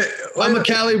a minute. I'm a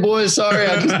Cali boy. Sorry,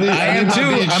 I am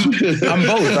too. I'm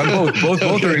both.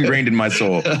 Both are ingrained in my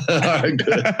soul. All right,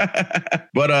 good.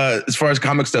 But as far as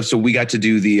comic stuff, so we got to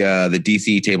do the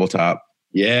DC tabletop.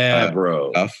 Yeah,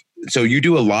 bro. Stuff. So you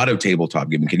do a lot of tabletop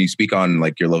gaming. Can you speak on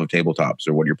like your love of tabletops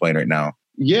or what you're playing right now?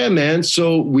 Yeah, man.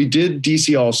 So we did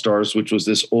DC All-Stars, which was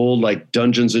this old like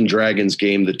Dungeons and Dragons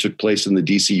game that took place in the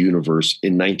DC universe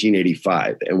in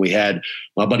 1985. And we had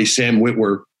my buddy Sam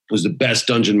Witwer, who's the best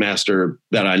dungeon master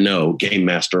that I know, game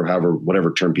master,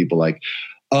 whatever term people like.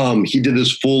 He did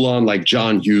this full on like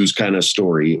John Hughes kind of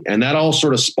story. And that all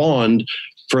sort of spawned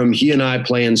from he and I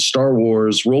playing Star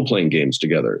Wars role-playing games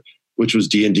together, which was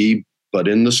D&D, but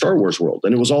in the Star Wars world.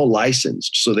 And it was all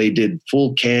licensed. So they did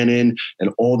full canon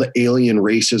and all the alien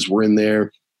races were in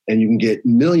there. And you can get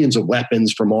millions of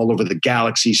weapons from all over the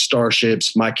galaxy,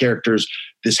 starships. My character's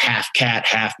this half cat,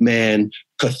 half man,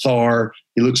 Cathar.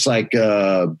 He looks like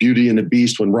Beauty and the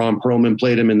Beast when Ron Perlman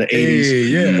played him in the 80s.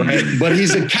 Yeah. Right? But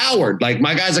he's a coward. Like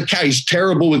my guy's a coward. He's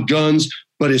terrible with guns,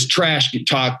 but his trash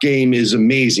talk game is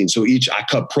amazing. So I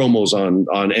cut promos on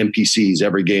NPCs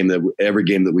every game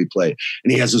that we play.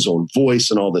 And he has his own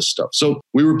voice and all this stuff. So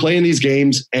we were playing these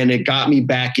games and it got me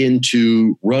back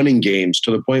into running games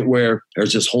to the point where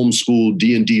there's this homeschool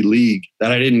D&D league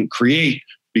that I didn't create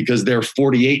because they're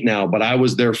 48 now, but I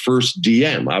was their first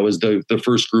DM. I was the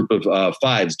first group of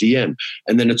 5s DM.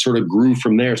 And then it sort of grew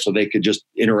from there so they could just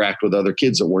interact with other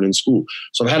kids that weren't in school.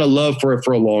 So I've had a love for it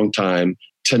for a long time.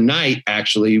 Tonight,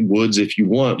 actually, Woods, if you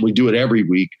want, we do it every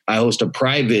week. I host a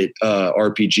private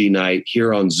RPG night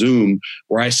here on Zoom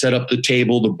where I set up the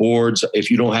table, the boards. If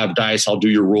you don't have dice, I'll do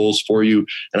your rolls for you.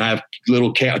 And I have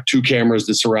little 2 cameras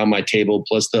that surround my table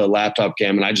plus the laptop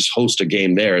cam. And I just host a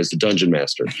game there as the dungeon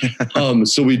master.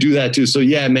 So we do that too. So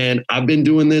yeah, man, I've been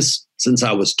doing this since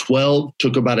I was 12,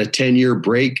 took about a 10-year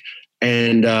break.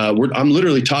 And I'm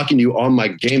literally talking to you on my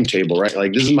game table, right?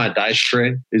 Like this is my dice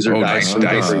tray. These are dice from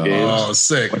different games. Oh,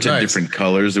 sick. Bunch of different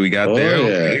colors that we got there. Yeah.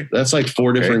 Okay. That's like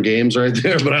 4 different games right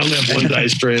there, but I only have one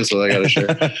dice tray, so I got to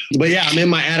share. But yeah, I'm in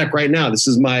my attic right now. This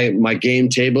is my game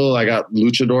table. I got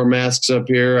luchador masks up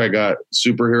here. I got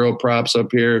superhero props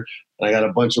up here. And I got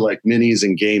a bunch of like minis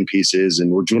and game pieces,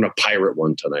 and we're doing a pirate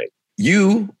one tonight.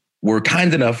 You were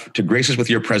kind enough to grace us with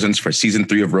your presence for season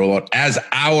 3 of Rollout as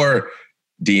our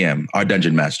DM, our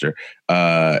dungeon master.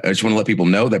 I just want to let people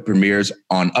know that premieres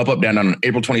on Up, Up, Down, Down on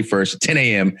April 21st, 10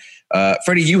 a.m.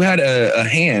 Freddie, you had a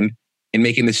hand in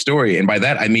making this story. And by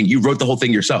that, I mean, you wrote the whole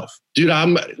thing yourself. Dude,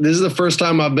 this is the first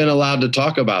time I've been allowed to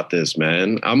talk about this,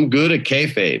 man. I'm good at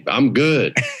kayfabe. I'm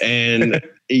good. And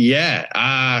yeah,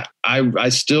 I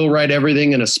still write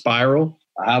everything in a spiral.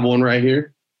 I have one right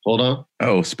here. Hold on.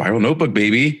 Oh, spiral notebook,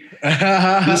 baby.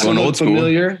 This one old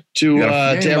familiar to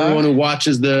everyone who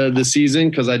watches the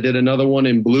season, because I did another one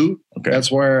in blue. Okay.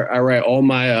 That's where I write all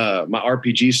my my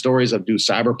RPG stories. I do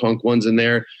cyberpunk ones in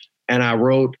there, and I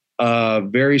wrote a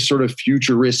very sort of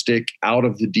futuristic out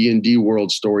of the D&D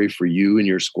world story for you and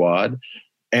your squad.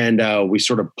 And we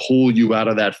sort of pull you out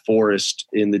of that forest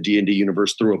in the D&D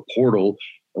universe through a portal.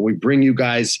 And we bring you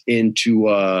guys into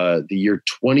the year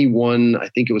 21, I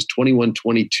think it was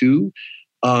 2122,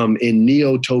 in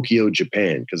Neo Tokyo,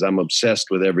 Japan, because I'm obsessed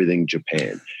with everything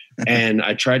Japan. And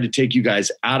I tried to take you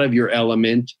guys out of your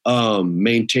element,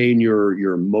 maintain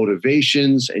your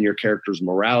motivations and your characters'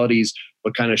 moralities,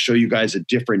 but kind of show you guys a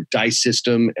different dice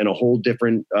system and a whole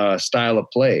different style of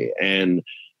play. And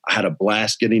I had a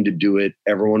blast getting to do it.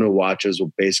 Everyone who watches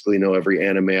will basically know every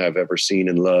anime I've ever seen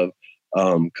and loved,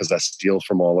 because I steal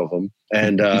from all of them.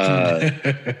 And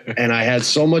and I had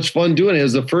so much fun doing it. It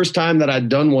was the first time that I'd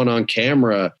done one on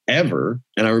camera ever.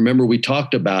 And I remember we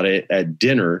talked about it at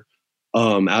dinner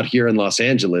out here in Los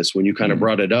Angeles when you kind of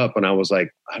brought it up. And I was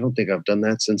like, I don't think I've done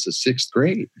that since the 6th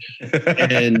grade.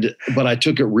 But I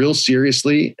took it real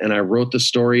seriously, and I wrote the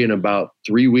story in about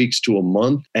 3 weeks to a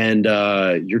month. And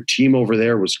your team over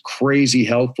there was crazy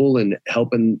helpful in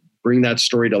helping bring that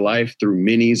story to life through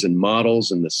minis and models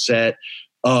and the set,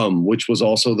 which was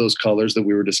also those colors that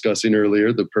we were discussing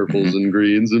earlier, the purples and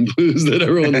greens and blues that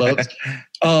everyone loves.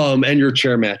 And your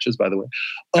chair matches, by the way.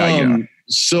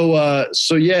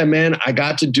 So yeah, man, I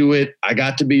got to do it. I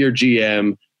got to be your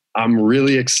GM. I'm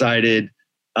really excited.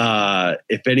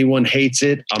 If anyone hates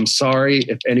it, I'm sorry.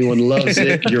 If anyone loves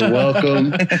it, you're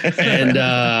welcome.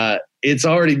 And it's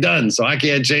already done, so I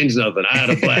can't change nothing. I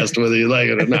had a blast whether you like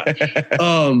it or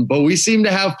not. But we seem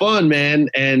to have fun, man.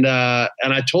 And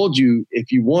I told you,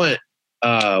 if you want,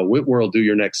 Whitworth will do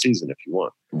your next season if you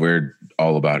want. We're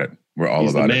all about it. We're all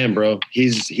he's about the man, bro.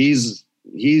 He's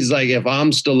like, if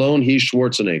I'm Stallone, he's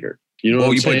Schwarzenegger. You know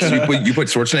what I'm saying? You put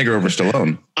Schwarzenegger over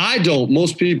Stallone. I don't.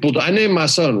 Most people. I named my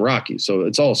son Rocky, so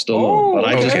it's all Stallone. But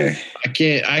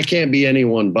I can't be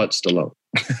anyone but Stallone.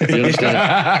 You understand?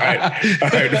 All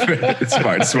right. It's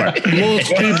smart.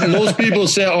 Most people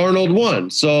say Arnold won,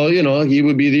 so he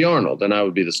would be the Arnold, and I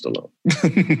would be the Stallone.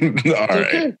 All right.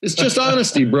 Okay. It's just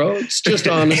honesty, bro. It's just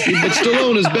honesty. But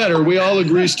Stallone is better. We all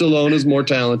agree Stallone is more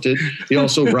talented. He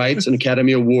also writes, an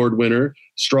Academy Award winner,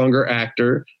 stronger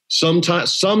actor.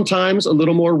 Sometimes a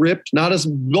little more ripped, not as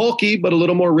bulky, but a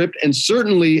little more ripped, and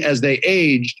certainly as they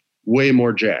aged, way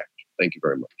more jacked. Thank you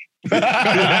very much.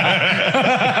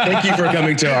 Thank you for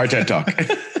coming to our TED Talk.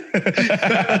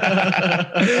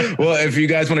 Well, if you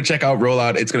guys want to check out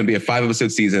Rollout, it's going to be a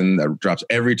 5-episode season that drops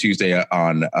every Tuesday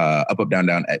on Up, Up, Down,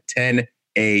 Down at 10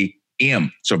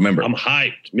 a.m. So remember, I'm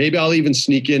hyped. Maybe I'll even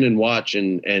sneak in and watch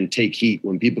and take heat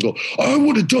when people go, I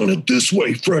would have done it this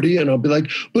way, Freddie. And I'll be like,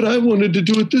 but I wanted to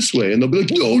do it this way. And they'll be like,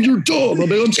 no, you're dumb. I'll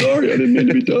be like, I'm sorry. I didn't mean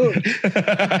to be dumb.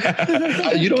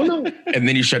 You don't know. And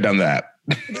then you shut down the app.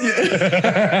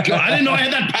 I didn't know I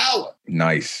had that power.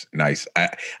 Nice. I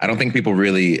don't think people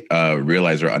really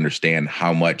realize or understand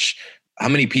how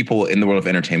many people in the world of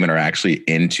entertainment are actually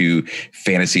into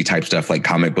fantasy type stuff like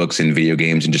comic books and video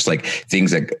games and just like things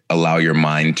that allow your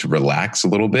mind to relax a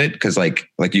little bit. Cause like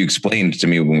you explained to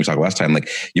me when we talked last time, like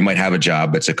you might have a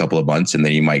job that's a couple of months and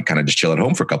then you might kind of just chill at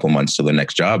home for a couple of months till the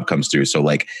next job comes through. So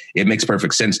like it makes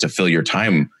perfect sense to fill your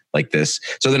time like this.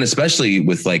 So then especially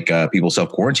with like people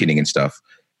self-quarantining and stuff,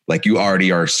 like you already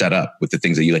are set up with the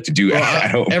things that you like to do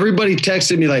at home. Everybody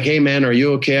texted me like, hey man, are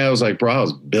you okay? I was like, bro, I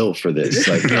was built for this.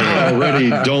 Like I already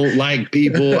don't like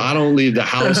people. I don't leave the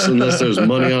house unless there's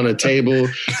money on a table.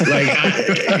 Like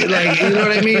you know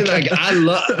what I mean? Like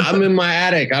I'm in my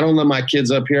attic. I don't let my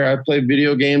kids up here. I play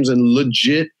video games and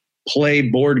legit play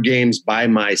board games by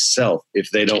myself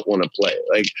if they don't want to play.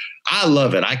 Like, I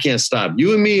love it. I can't stop.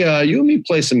 You and me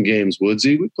play some games,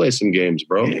 Woodsy. We play some games,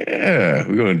 bro. Yeah,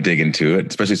 we're going to dig into it,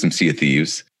 especially some Sea of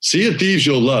Thieves. Sea of Thieves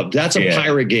you'll love. That's a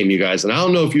pirate game, you guys. And I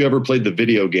don't know if you ever played the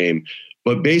video game,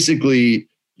 but basically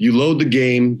you load the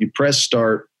game, you press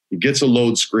start, it gets a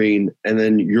load screen, and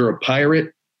then you're a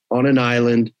pirate on an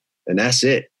island, and that's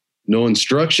it. No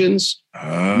instructions,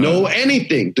 no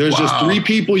anything. There's just 3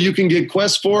 people you can get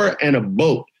quests for and a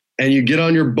boat. And you get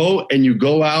on your boat and you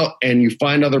go out and you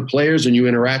find other players and you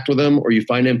interact with them, or you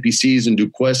find NPCs and do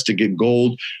quests to get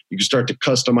gold. You can start to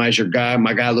customize your guy.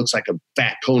 My guy looks like a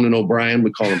fat Conan O'Brien.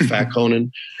 We call him Fat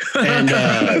Conan.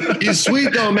 And he's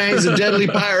sweet though, man. He's a deadly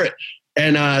pirate.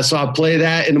 And so I play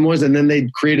that in the mornings, and then they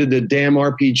created the damn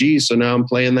RPG. So now I'm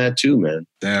playing that too, man.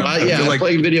 Damn. I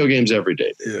play video games every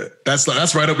day. Yeah,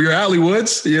 that's right up your alley,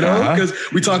 Woods, you know, because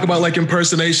we talk about like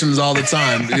impersonations all the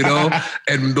time, you know,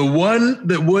 and the one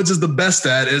that Woods is the best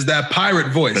at is that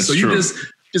pirate voice. That's so you true.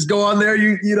 just go on there,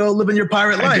 you know, living your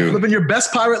pirate life, living your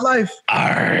best pirate life.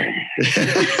 Arr,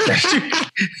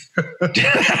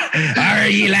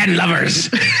 ye land lovers.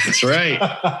 That's right.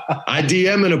 I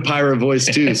DM in a pirate voice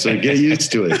too, so get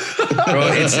used to it.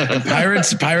 Bro,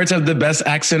 it's pirates have the best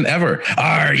accent ever.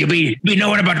 Arr, you be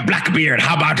knowing about Blackbeard.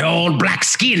 How about old black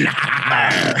skin?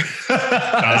 Stop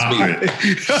it.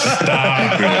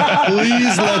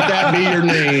 Please let that be your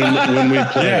name when we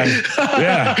play.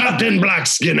 Yeah. Captain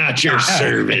Blackskin at your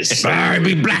service. Arr,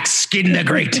 be black skin the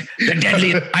great, the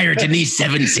deadly pirate in these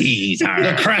 7 seas. Arr.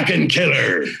 The Kraken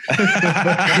Killer.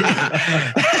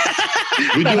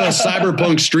 We do a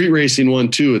cyberpunk street racing one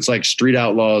too. It's like Street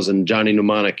Outlaws and Johnny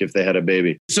Mnemonic if they had a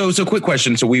baby. So quick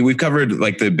question. So we've covered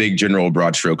like the big general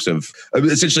broad strokes of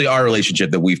essentially our relationship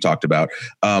that we've talked about.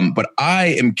 But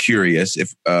I am curious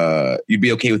if you'd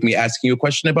be okay with me asking you a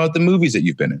question about the movies that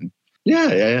you've been in. Yeah.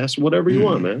 Ask whatever you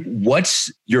want, man.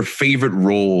 What's your favorite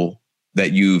role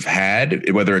that you've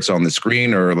had, whether it's on the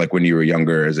screen or like when you were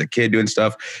younger as a kid doing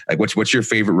stuff? Like what's your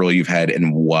favorite role you've had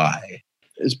and why?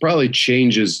 It probably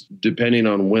changes depending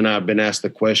on when I've been asked the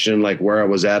question, like where I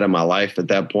was at in my life at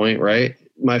that point, right?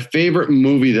 My favorite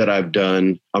movie that I've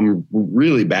done, I'm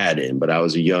really bad in, but I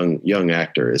was a young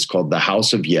actor. It's called The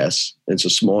House of Yes. It's a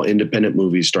small independent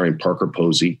movie starring Parker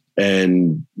Posey.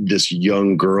 And this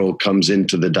young girl comes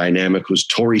into the dynamic who's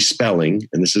Tori Spelling.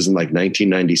 And this is in like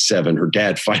 1997. Her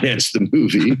dad financed the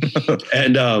movie.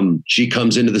 And she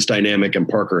comes into this dynamic and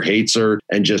Parker hates her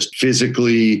and just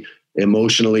physically,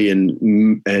 emotionally and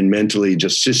mentally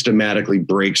just systematically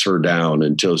breaks her down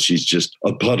until she's just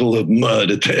a puddle of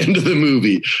mud at the end of the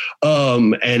movie.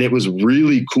 And it was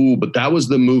really cool, but that was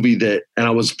the movie that, and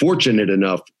I was fortunate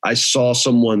enough, I saw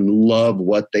someone love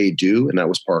what they do, and that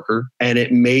was Parker. And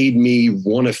it made me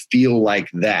want to feel like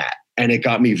that. And it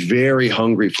got me very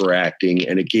hungry for acting,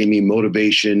 and it gave me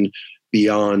motivation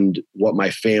beyond what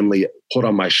my family put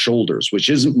on my shoulders, which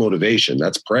isn't motivation,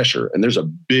 that's pressure. And there's a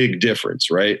big difference,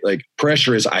 right? Like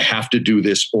pressure is I have to do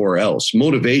this or else.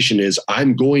 Motivation is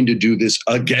I'm going to do this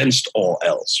against all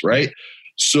else, right?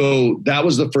 So that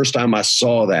was the first time I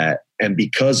saw that. And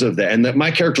because of that, and that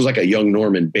my character was like a young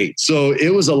Norman Bates. So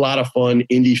it was a lot of fun,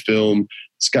 indie film.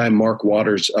 This guy, Mark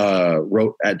Waters,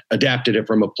 adapted it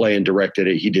from a play and directed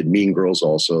it. He did Mean Girls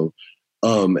also.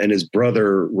 And his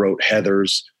brother wrote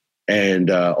Heathers. And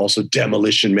also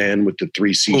Demolition Man with the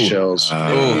 3 seashells.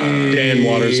 Dan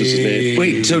Waters is his name.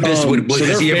 Wait, so has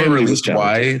he ever released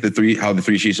how the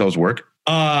 3 seashells work?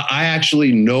 I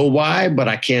actually know why, but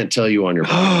I can't tell you on your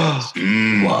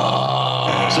podcast.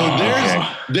 Wow.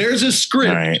 So there's a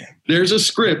script. Right. There's a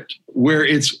script where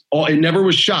it never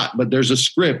was shot, but there's a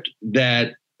script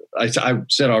that I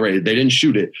said already. They didn't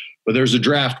shoot it, but there's a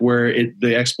draft where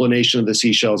the explanation of the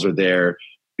seashells are there.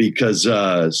 Because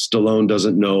Stallone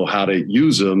doesn't know how to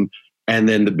use them. And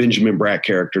then the Benjamin Bratt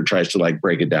character tries to like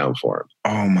break it down for him.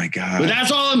 Oh my God. But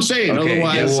that's all I'm saying. Okay.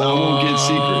 Otherwise, I won't get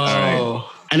secrets. All right.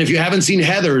 And if you haven't seen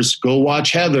Heathers, go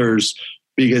watch Heathers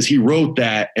because he wrote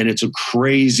that. And it's a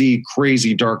crazy,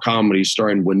 crazy dark comedy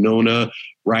starring Winona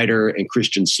Ryder and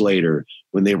Christian Slater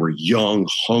when they were young,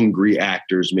 hungry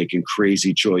actors making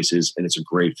crazy choices. And it's a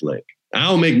great flick. I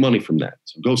don't make money from that,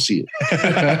 so go see it.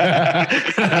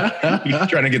 You're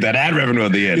trying to get that ad revenue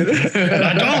at the end.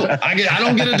 I don't. I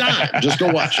don't get a dime. Just go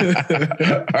watch it.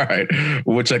 All right.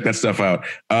 Well, we'll check that stuff out.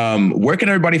 Where can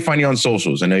everybody find you on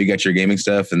socials? I know you got your gaming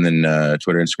stuff and then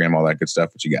Twitter, Instagram, all that good stuff.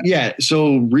 What you got? Yeah.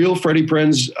 So Real Freddie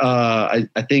Prinze, I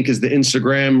think is the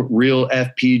Instagram. Real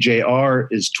FPJR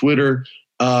is Twitter.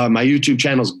 My YouTube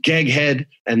channel's Geghead,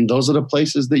 and those are the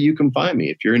places that you can find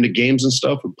me. If you're into games and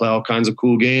stuff, we play all kinds of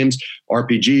cool games,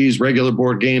 RPGs, regular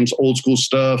board games, old school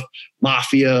stuff,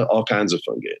 Mafia, all kinds of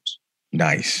fun games.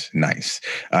 Nice.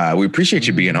 We appreciate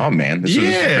you being on, man. This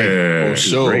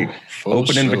was great.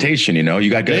 Open invitation, you know. You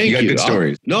got good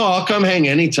stories. I'll come hang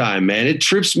anytime, man. It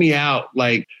trips me out.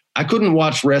 Like, I couldn't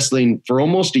watch wrestling for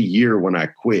almost a year when I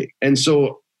quit. And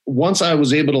so once I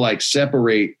was able to like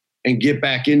separate and get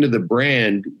back into the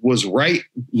brand was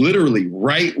literally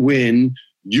right when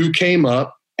you came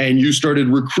up and you started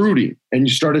recruiting and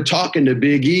you started talking to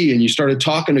Big E and you started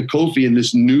talking to Kofi, and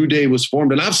this new day was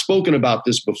formed. And I've spoken about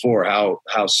this before, how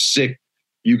sick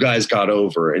you guys got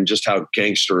over and just how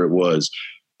gangster it was.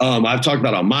 I've talked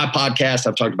about it on my podcast.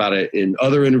 I've talked about it in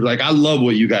other interviews. Like, I love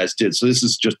what you guys did. So this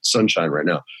is just sunshine right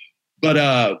now. But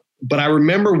I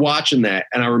remember watching that,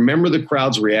 and I remember the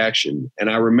crowd's reaction.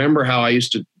 And I remember how I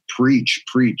used to preach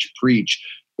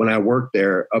when I worked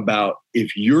there about,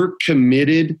 if you're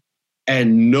committed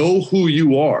and know who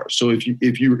you are. So if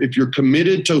you're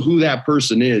committed to who that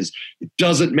person is, it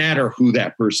doesn't matter who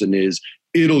that person is,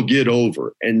 it'll get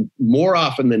over. And more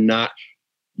often than not,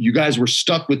 you guys were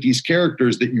stuck with these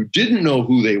characters that you didn't know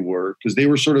who they were because they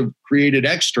were sort of created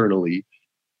externally.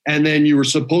 And then you were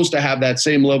supposed to have that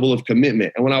same level of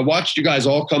commitment. And when I watched you guys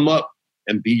all come up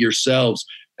and be yourselves,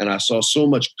 and I saw so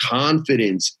much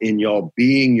confidence in y'all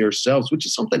being yourselves, which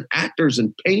is something actors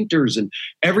and painters and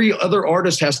every other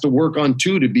artist has to work on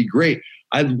too to be great.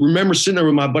 I remember sitting there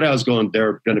with my buddy. I was going,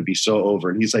 they're going to be so over.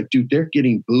 And he's like, dude, they're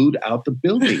getting booed out the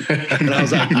building. And I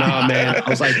was like, nah, man. I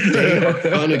was like, they are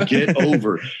going to get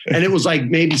over. And it was like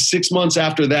maybe 6 months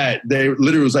after that, they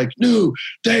literally was like, New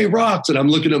Day rocks. And I'm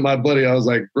looking at my buddy. I was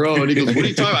like, bro. And he goes, what are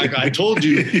you talking about? I told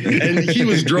you. And he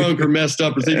was drunk or messed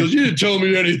up or something. He goes, you didn't tell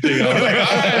me anything. I was like,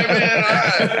 all right, man,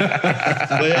 all right.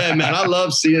 But yeah, man, I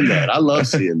love seeing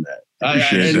that.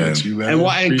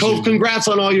 And Kof, congrats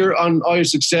on all your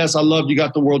success. I love you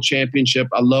got the world championship.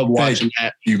 I love watching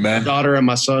that. You, man. My daughter and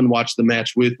my son watched the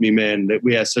match with me, man. That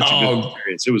we had such a good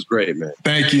experience. It was great, man.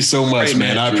 Thank you so much,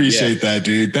 man. I appreciate that,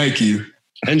 dude. Thank you.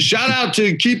 And shout out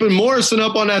to keeping Morrison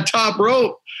up on that top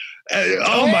rope.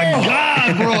 Oh my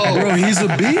God, bro. Bro, he's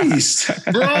a beast.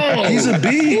 Bro. He's a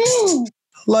beast. Woo.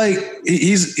 Like,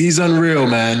 he's unreal,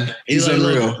 man. He's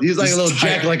unreal. He's like a little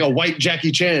Jack, like a white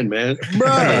Jackie Chan, man.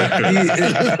 Bro,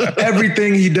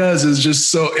 everything he does is just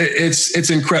so,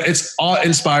 it's incredible. It's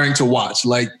awe-inspiring to watch.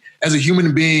 Like, as a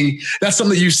human being, that's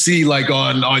something you see like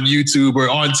on YouTube or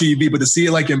on TV, but to see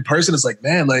it like in person, it's like,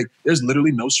 man, like there's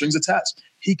literally no strings attached.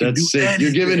 He can do sick. Anything.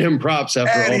 You're giving him props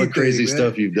after all the crazy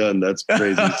stuff you've done. That's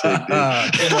crazy sick, dude.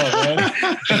 Come on, man.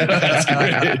 That's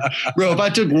great. Bro, if I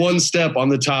took one step on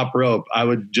the top rope, I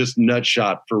would just nut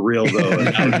shot for real, though. And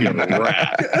that would be a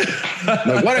wrap.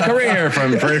 Like, what a career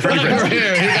from Freddie Prinze.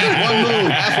 He got one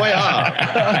move halfway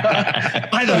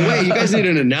up. By the way, you guys need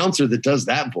an announcer that does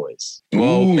that voice.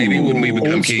 Well, maybe when we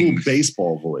become old kings. School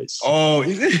baseball voice. Oh,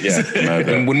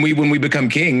 yeah. when we become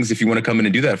kings, if you want to come in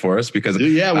and do that for us, because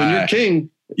dude, yeah, when you're king.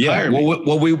 Yeah.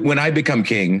 When I become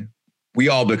king, we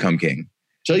all become king.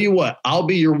 Tell you what, I'll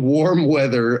be your warm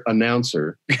weather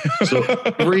announcer. So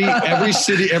every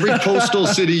city, every coastal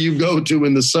city you go to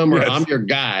in the summer, yes. I'm your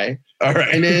guy. All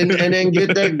right. And then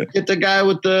get the guy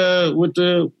with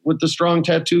the strong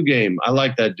tattoo game. I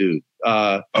like that dude.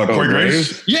 Corey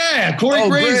Graves? Yeah, Corey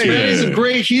Graves, man. He's a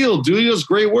great heel, dude. He does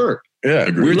great work.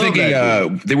 Yeah, we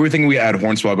were thinking we add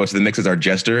Hornswoggle to the mix as our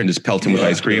jester and just pelt him with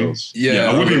ice cream.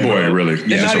 Yeah, a whipping boy, really.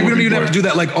 Yeah, we don't even have to do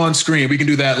that like on screen. We can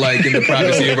do that like in the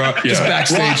privacy of our just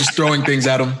backstage, just throwing things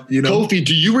at him. You know, Kofi,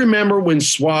 do you remember when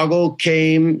Swoggle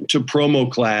came to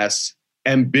promo class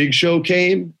and Big Show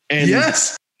came? And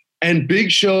yes, and Big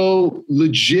Show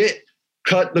legit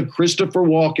cut the Christopher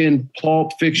Walken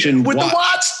Pulp Fiction with the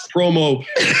watch promo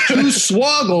to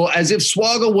Swoggle as if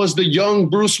Swoggle was the young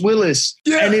Bruce Willis.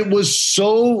 Yeah. And it was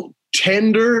so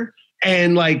tender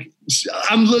and like,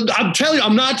 I'm telling you,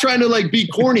 I'm not trying to like be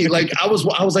corny. Like I was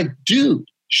like, dude,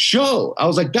 show. I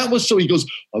was like, that was so, he goes,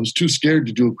 I was too scared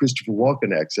to do a Christopher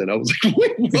Walken accent. I was like,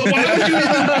 wait, why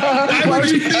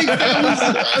would you think that was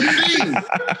a thing?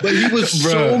 But he was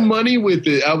so money with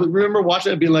it. I remember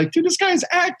watching it being like, dude, this guy's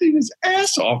acting his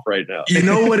ass off right now. You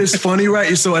know what is funny,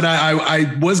 right? So, and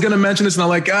I was going to mention this and I'm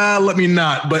like, let me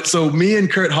not. But so me and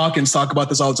Kurt Hawkins talk about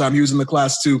this all the time. He was in the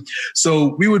class too.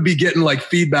 So we would be getting like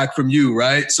feedback from you,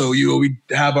 right? So we'd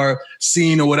have our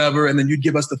scene or whatever, and then you'd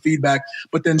give us the feedback,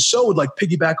 but then Show would like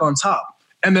piggyback on top.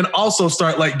 and then also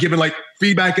start like giving like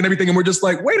feedback and everything. And we're just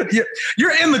like, wait a minute,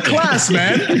 you're in the class,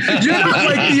 man. You're not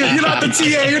like you're not the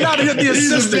TA. You're not the assistant.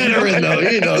 He's a veteran, though.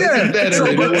 You know,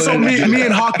 yeah. So me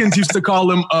and Hawkins used to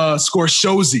call him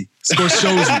Scorsese.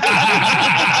 Scorsese.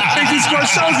 He's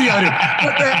Scorsese out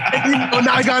here. But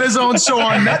now he got his own show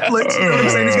on Netflix. You know what I'm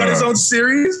saying? He's got his own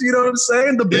series. You know what I'm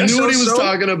saying? The Big Show. What he was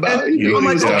talking about. I'm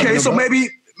like, okay, so maybe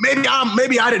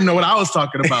I didn't know what I was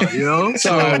talking about, you know?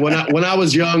 So when I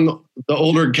was young, the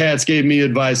older cats gave me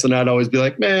advice, and I'd always be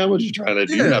like, man, what are you trying to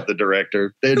do? You're not the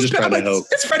director. They're just trying to help.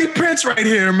 It's Freddie Prinze right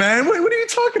here, man. What are you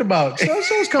talking about?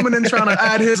 Show's coming in trying to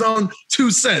add his own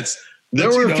 2 cents. There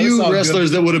were a few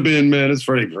wrestlers that would have been, man, it's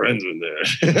Freddie Prinze in there.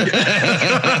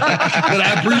 But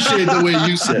I appreciate the way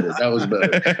you said it. That was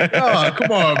better. Oh,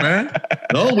 come on, man.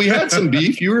 No, we had some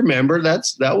beef. You remember that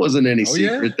wasn't any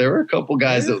secret. Yeah? There were a couple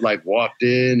guys that like walked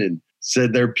in and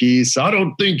said their piece. I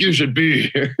don't think you should be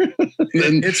here.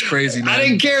 It's crazy, man. I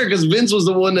didn't care because Vince was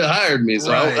the one that hired me.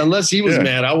 So unless he was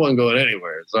mad, I wasn't going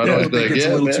anywhere. So I don't think it's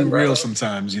a little too real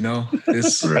sometimes, you know?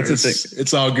 That's the thing.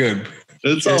 It's all good.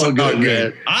 It's all good,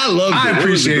 man. I loved it. I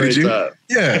appreciated you. Time.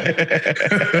 Yeah.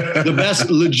 The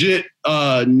best legit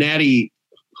Natty.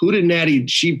 Who did Natty?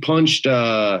 She punched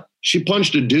a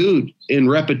dude in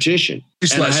repetition.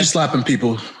 She's slapping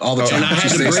people all the time. And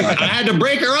I had to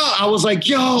break her up. I was like,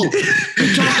 yo, we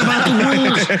talk about the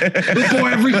rules before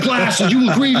every class. And you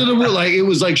agree to the rule. Like, it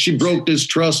was like she broke this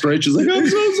trust, right? She's like, I'm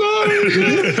so sorry.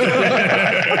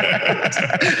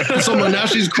 So now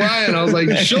she's crying. I was like,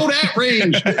 show that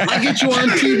range. I get you on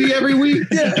TV every week.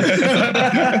 Just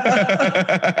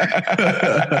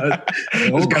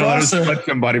got to let her sweat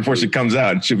somebody before she comes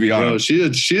out. She'll be on. Bro,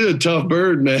 she's a tough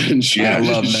bird, man. She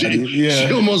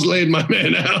almost laid my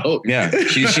man out. Yeah,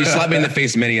 she slapped me in the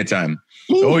face many a time.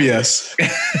 Ooh. Oh yes.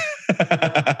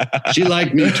 She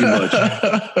liked me too much.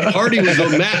 Hardy was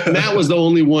Matt was the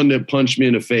only one that punched me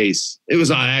in the face. It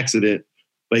was on accident,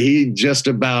 but he just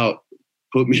about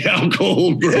put me out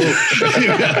cold, bro.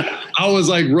 I was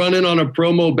like running on a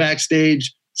promo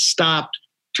backstage, stopped,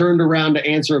 turned around to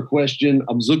answer a question.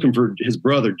 I was looking for his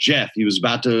brother, Jeff. He was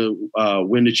about to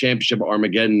win the championship at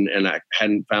Armageddon, and I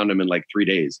hadn't found him in like 3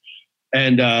 days.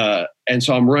 And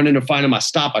so I'm running to find him. I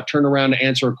stop. I turn around to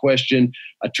answer a question.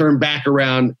 I turn back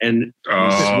around and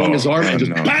swung his arm and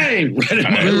just bang right in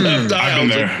my left eye. I've been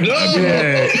there.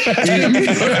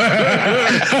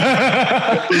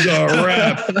 It was a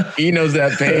wrap. He knows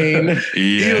that pain.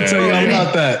 He'll tell you all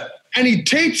about that. And he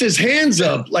tapes his hands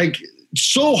up like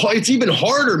so hard. It's even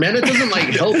harder, man. It doesn't like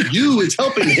help you. It's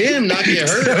helping him not get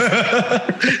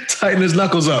hurt. Tighten his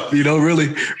knuckles up, you know, really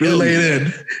lay it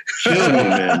in. Kill me,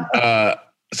 man.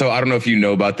 So I don't know if you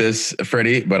know about this,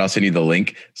 Freddie, but I'll send you the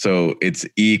link. So it's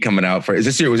E coming out for. Was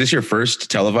this your first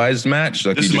televised match?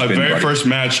 Like this is my very first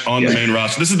match on the main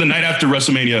roster. This is the night after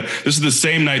WrestleMania. This is the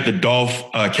same night that Dolph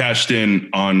cashed in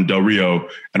on Del Rio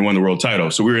and won the world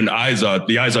title. So we were in the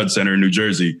Izod Center in New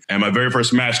Jersey, and my very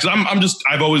first match, because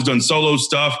I've always done solo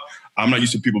stuff. I'm not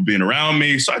used to people being around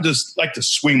me, so I just like to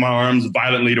swing my arms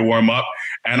violently to warm up,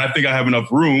 and I think I have enough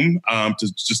room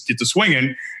to just get to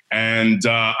swinging. And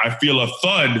I feel a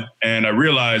thud, and I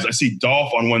realize I see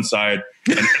Dolph on one side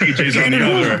and AJ's on the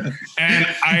other. And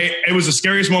it was the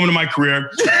scariest moment of my career.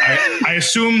 I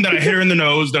assumed that I hit her in the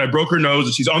nose, that I broke her nose,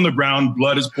 that she's on the ground,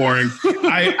 blood is pouring.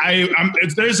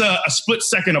 There's a split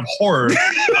second of horror,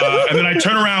 and then I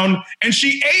turn around, and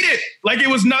she ate it like it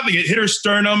was nothing. It hit her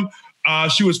sternum.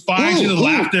 She was fine. She just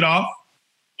laughed it off.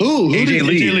 AJ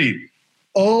Lee.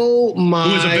 Oh my!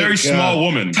 Who is a very small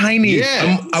woman, tiny.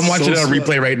 Yeah, I'm watching it on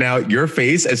replay right now. Your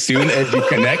face, as soon as you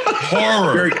connect,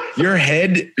 horror. Your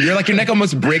head, your neck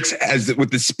almost breaks as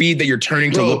with the speed that you're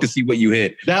turning to look to see what you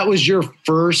hit. That was your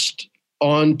first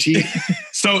on TV.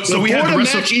 So we had the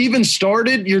match even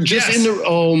started. You're just in the.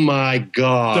 Oh my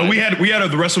god! So we had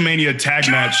the WrestleMania tag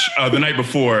match the night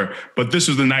before, but this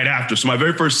was the night after. So my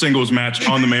very first singles match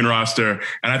on the main roster,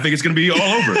 and I think it's going to be all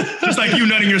over. Just like you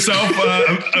nutting yourself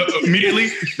immediately.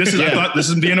 I thought this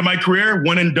is the end of my career,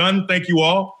 one and done. Thank you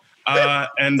all.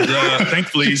 And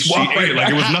thankfully she ate it like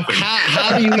it was nothing.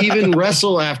 How do you even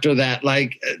wrestle after that?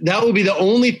 Like that would be the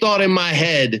only thought in my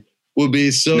head. Would be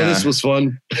this was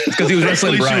fun because he was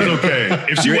wrestling Brian. She was okay.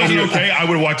 If she wasn't okay, I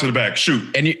would have walked to the back.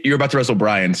 Shoot. And you're about to wrestle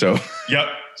Brian, so yep.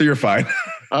 So you're fine.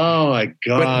 Oh my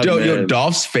god! But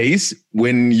Dolph's face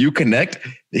when you connect,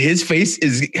 his face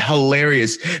is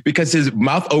hilarious because his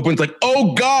mouth opens like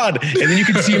 "Oh God," and then you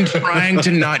can see him trying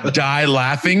to not die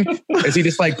laughing as he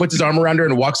just like puts his arm around her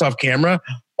and walks off camera.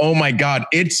 Oh my god!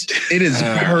 It is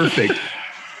perfect.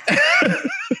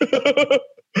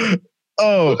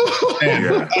 Oh,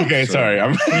 man. Okay, sorry.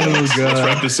 Let's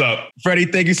wrap this up. Freddie,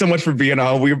 thank you so much for being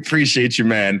on. We appreciate you,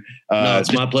 man. No,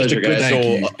 it's my pleasure, guys.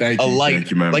 Thank you. A light,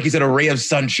 Thank you, man. like you said, a ray of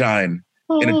sunshine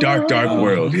in a dark, dark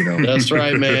world, you know? That's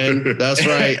right, man. That's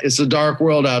right. It's a dark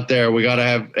world out there.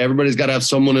 Everybody's got to have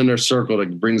someone in their circle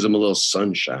that brings them a little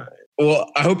sunshine.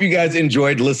 Well, I hope you guys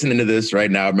enjoyed listening to this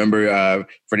right now. Remember,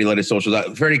 Freddie let his socials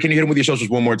out. Freddie, can you hit him with your socials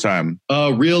one more time?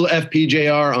 Real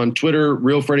FPJR on Twitter,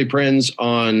 Real Freddie Prinze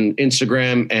on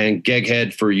Instagram, and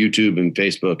Geghead for YouTube and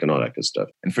Facebook and all that good stuff.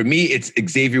 And for me, it's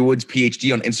Xavier Woods,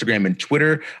 PhD on Instagram and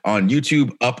Twitter. On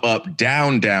YouTube, up,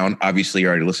 down, down. Obviously, you're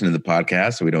already listening to the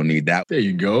podcast, so we don't need that. There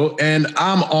you go. And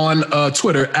I'm on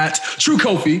Twitter at True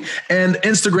Kofi and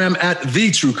Instagram at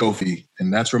The True Kofi.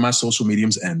 And that's where my social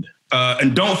mediums end.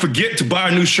 And don't forget to buy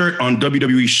a new shirt on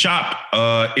WWE Shop.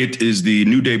 It is the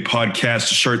New Day Podcast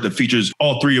shirt that features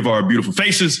all three of our beautiful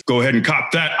faces. Go ahead and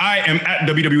cop that. I am at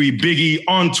WWE Big E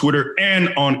on Twitter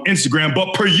and on Instagram.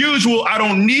 But per usual, I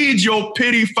don't need your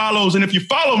pity follows. And if you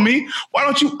follow me, why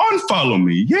don't you unfollow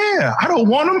me? Yeah, I don't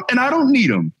want them and I don't need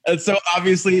them. And so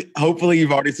obviously, hopefully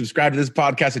you've already subscribed to this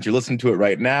podcast that you're listening to it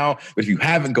right now. But if you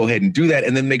haven't, go ahead and do that.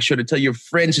 And then make sure to tell your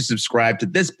friends to subscribe to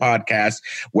this podcast.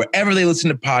 Wherever they listen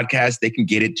to podcasts, they can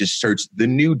get it. Just search The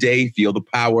New Day, Feel the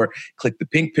Power. Click the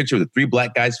pink picture with the three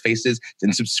black guys' faces,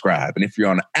 then subscribe. And if you're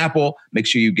on Apple, make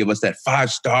sure you give us that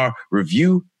 5-star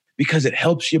review because it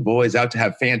helps you boys out to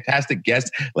have fantastic guests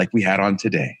like we had on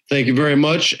today. Thank you very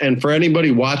much. And for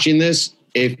anybody watching this,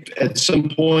 if at some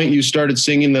point you started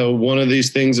singing one of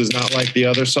these things is not like the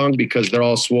other song because they're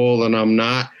all swole and I'm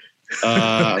not,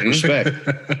 respect.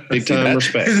 Big time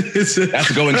respect.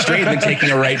 That's going straight and then taking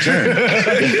a right turn.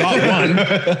 Thought one.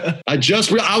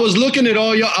 I was looking at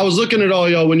all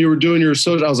y'all when you were doing your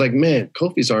social. I was like, man,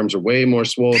 Kofi's arms are way more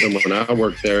swole than when I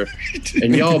worked there.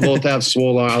 And y'all both have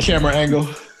swole arms. Camera angle.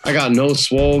 I got no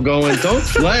swole going. Don't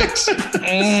flex.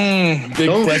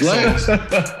 Don't flex.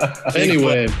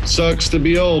 Anyway, sucks to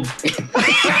be old.